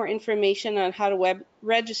like more information on how to web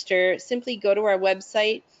register, simply go to our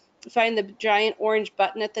website, find the giant orange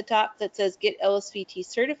button at the top that says Get LSVT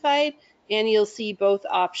Certified, and you'll see both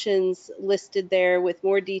options listed there with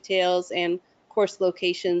more details and course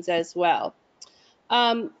locations as well.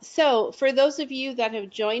 So for those of you that have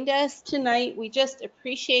joined us tonight, we just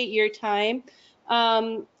appreciate your time.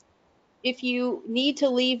 If you need to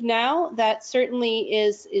leave now, that certainly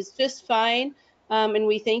is just fine. And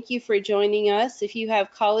we thank you for joining us. If you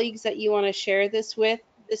have colleagues that you want to share this with,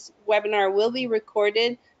 this webinar will be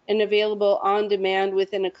recorded and available on demand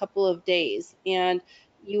within a couple of days. And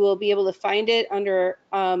you will be able to find it under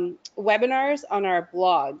webinars on our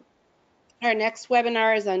blog. Our next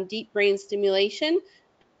webinar is on deep brain stimulation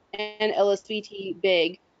and LSVT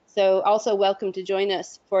BIG. So also welcome to join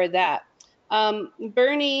us for that.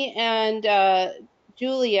 Bernie and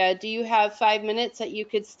Julia, do you have 5 minutes that you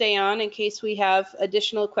could stay on in case we have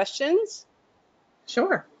additional questions?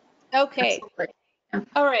 Sure. Okay. Yeah.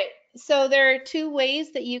 All right. So there are two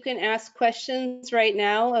ways that you can ask questions right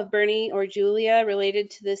now of Bernie or Julia related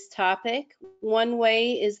to this topic. One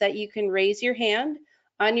way is that you can raise your hand.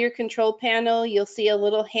 On your control panel, you'll see a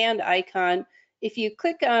little hand icon. If you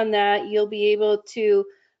click on that, you'll be able to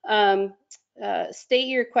state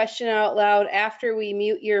your question out loud after we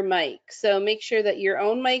mute your mic. So make sure that your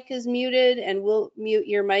own mic is muted, and we'll mute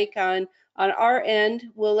your mic on our end.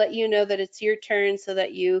 We'll let you know that it's your turn so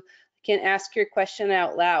that you can ask your question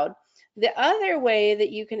out loud. The other way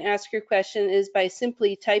that you can ask your question is by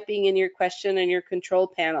simply typing in your question in your control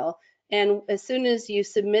panel. And as soon as you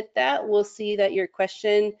submit that, we'll see that your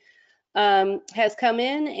question has come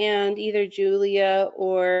in, and either Julia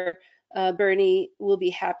or Bernie will be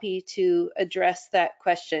happy to address that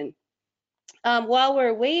question. While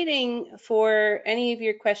we're waiting for any of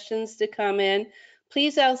your questions to come in,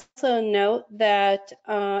 please also note that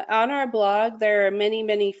on our blog, there are many,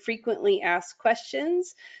 many frequently asked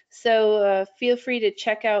questions. So feel free to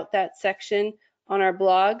check out that section on our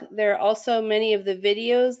blog. There are also many of the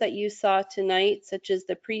videos that you saw tonight, such as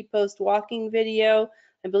the pre-post walking video.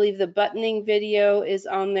 I believe the buttoning video is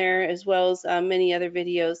on there, as well as many other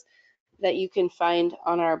videos that you can find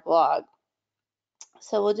on our blog.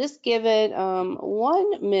 So we'll just give it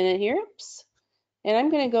 1 minute here. Oops. And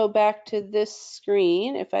I'm going to go back to this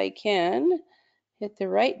screen if I can. Hit the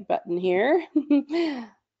right button here.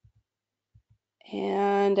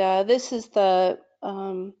 And this is the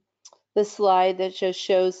slide that just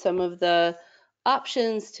shows some of the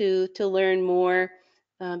options to learn more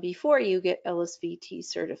before you get LSVT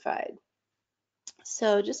certified.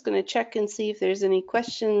 So just going to check and see if there's any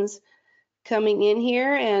questions coming in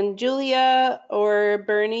here. And Julia or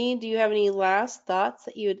Bernie, do you have any last thoughts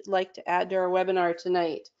that you would like to add to our webinar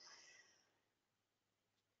tonight?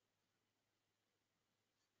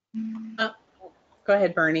 Go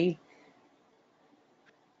ahead, Bernie.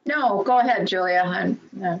 No, go ahead, Julia.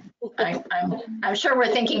 I'm sure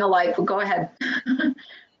we're thinking alike, but go ahead.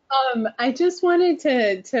 I just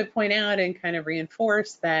wanted to point out and kind of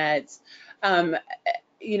reinforce that,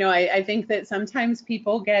 you know, I think that sometimes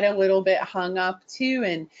people get a little bit hung up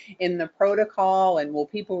too in the protocol and will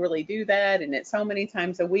people really do that? And it's so many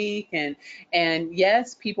times a week. And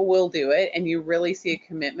yes, people will do it. And you really see a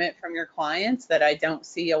commitment from your clients that I don't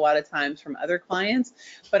see a lot of times from other clients.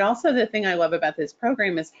 But also the thing I love about this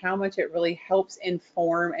program is how much it really helps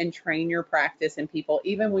inform and train your practice and people,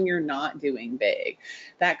 even when you're not doing big.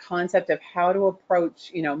 That concept of how to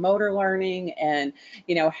approach, you know, motor learning and,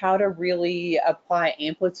 you know, how to really apply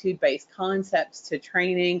amplitude-based concepts to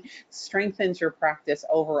training strengthens your practice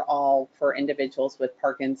overall for individuals with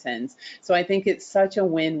Parkinson's. So I think it's such a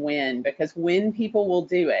win-win because when people will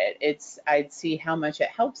do it, I'd see how much it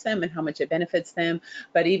helps them and how much it benefits them.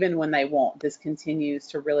 But even when they won't, this continues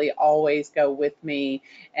to really always go with me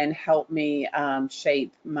and help me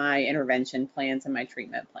shape my intervention plans and my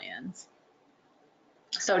treatment plans.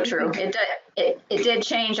 So true. It did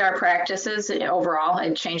change our practices overall.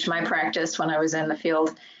 It changed my practice when I was in the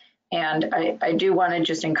field. And I do want to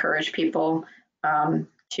just encourage people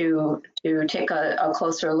to take a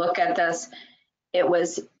closer look at this.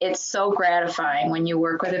 It's so gratifying when you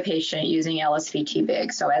work with a patient using LSVT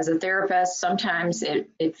BIG. So as a therapist, sometimes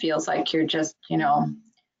it feels like you're just, you know,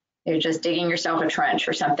 you're just digging yourself a trench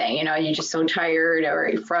or something, you know, you're just so tired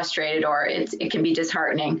or frustrated, or it can be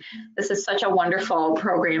disheartening. This is such a wonderful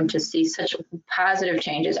program to see such positive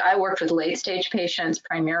changes. I worked with late stage patients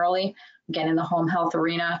primarily, again, in the home health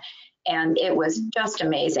arena, and it was just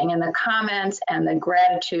amazing. And the comments and the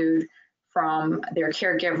gratitude from their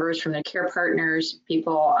caregivers, from their care partners,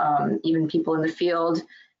 people, even people in the field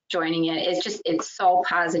joining in, it's so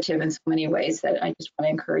positive in so many ways that I just want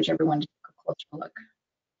to encourage everyone to take a closer look.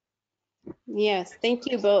 Yes, thank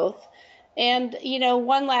you both. And, you know,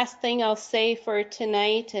 one last thing I'll say for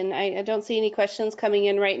tonight, and I don't see any questions coming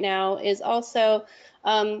in right now, is also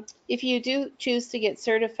if you do choose to get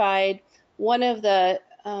certified, one of the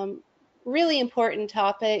really important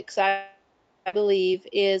topics I believe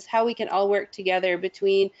is how we can all work together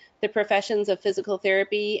between the professions of physical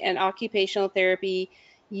therapy and occupational therapy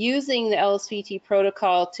using the LSVT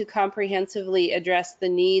protocol to comprehensively address the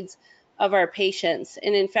needs of our patients.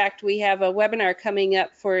 And in fact, we have a webinar coming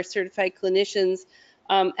up for certified clinicians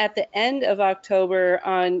at the end of October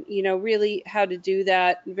on, you know, really how to do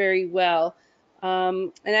that very well.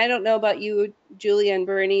 And I don't know about you, Julia and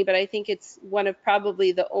Bernie, but I think it's one of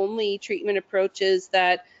probably the only treatment approaches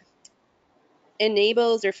that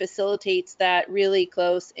enables or facilitates that really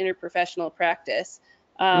close interprofessional practice.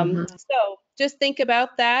 So just think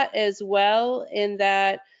about that as well, in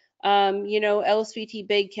that, you know, LSVT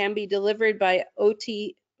BIG can be delivered by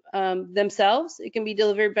OT themselves. It can be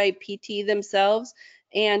delivered by PT themselves.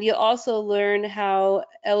 And you'll also learn how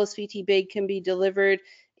LSVT BIG can be delivered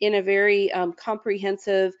in a very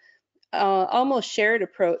comprehensive, almost shared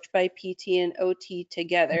approach by PT and OT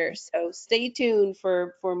together. So stay tuned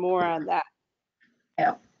for more on that.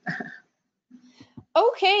 Yeah.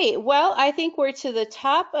 Okay, well, I think we're to the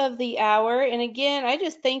top of the hour. And again, I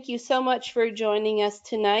just thank you so much for joining us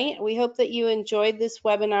tonight. We hope that you enjoyed this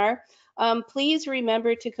webinar. Please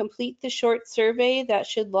remember to complete the short survey that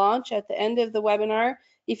should launch at the end of the webinar.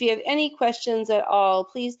 If you have any questions at all,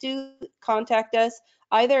 please do contact us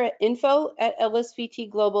either at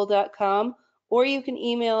info@lsvtglobal.com, or you can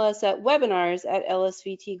email us at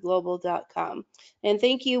webinars@lsvtglobal.com. And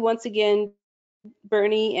thank you once again,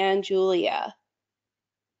 Bernie and Julia.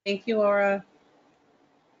 Thank you, Laura.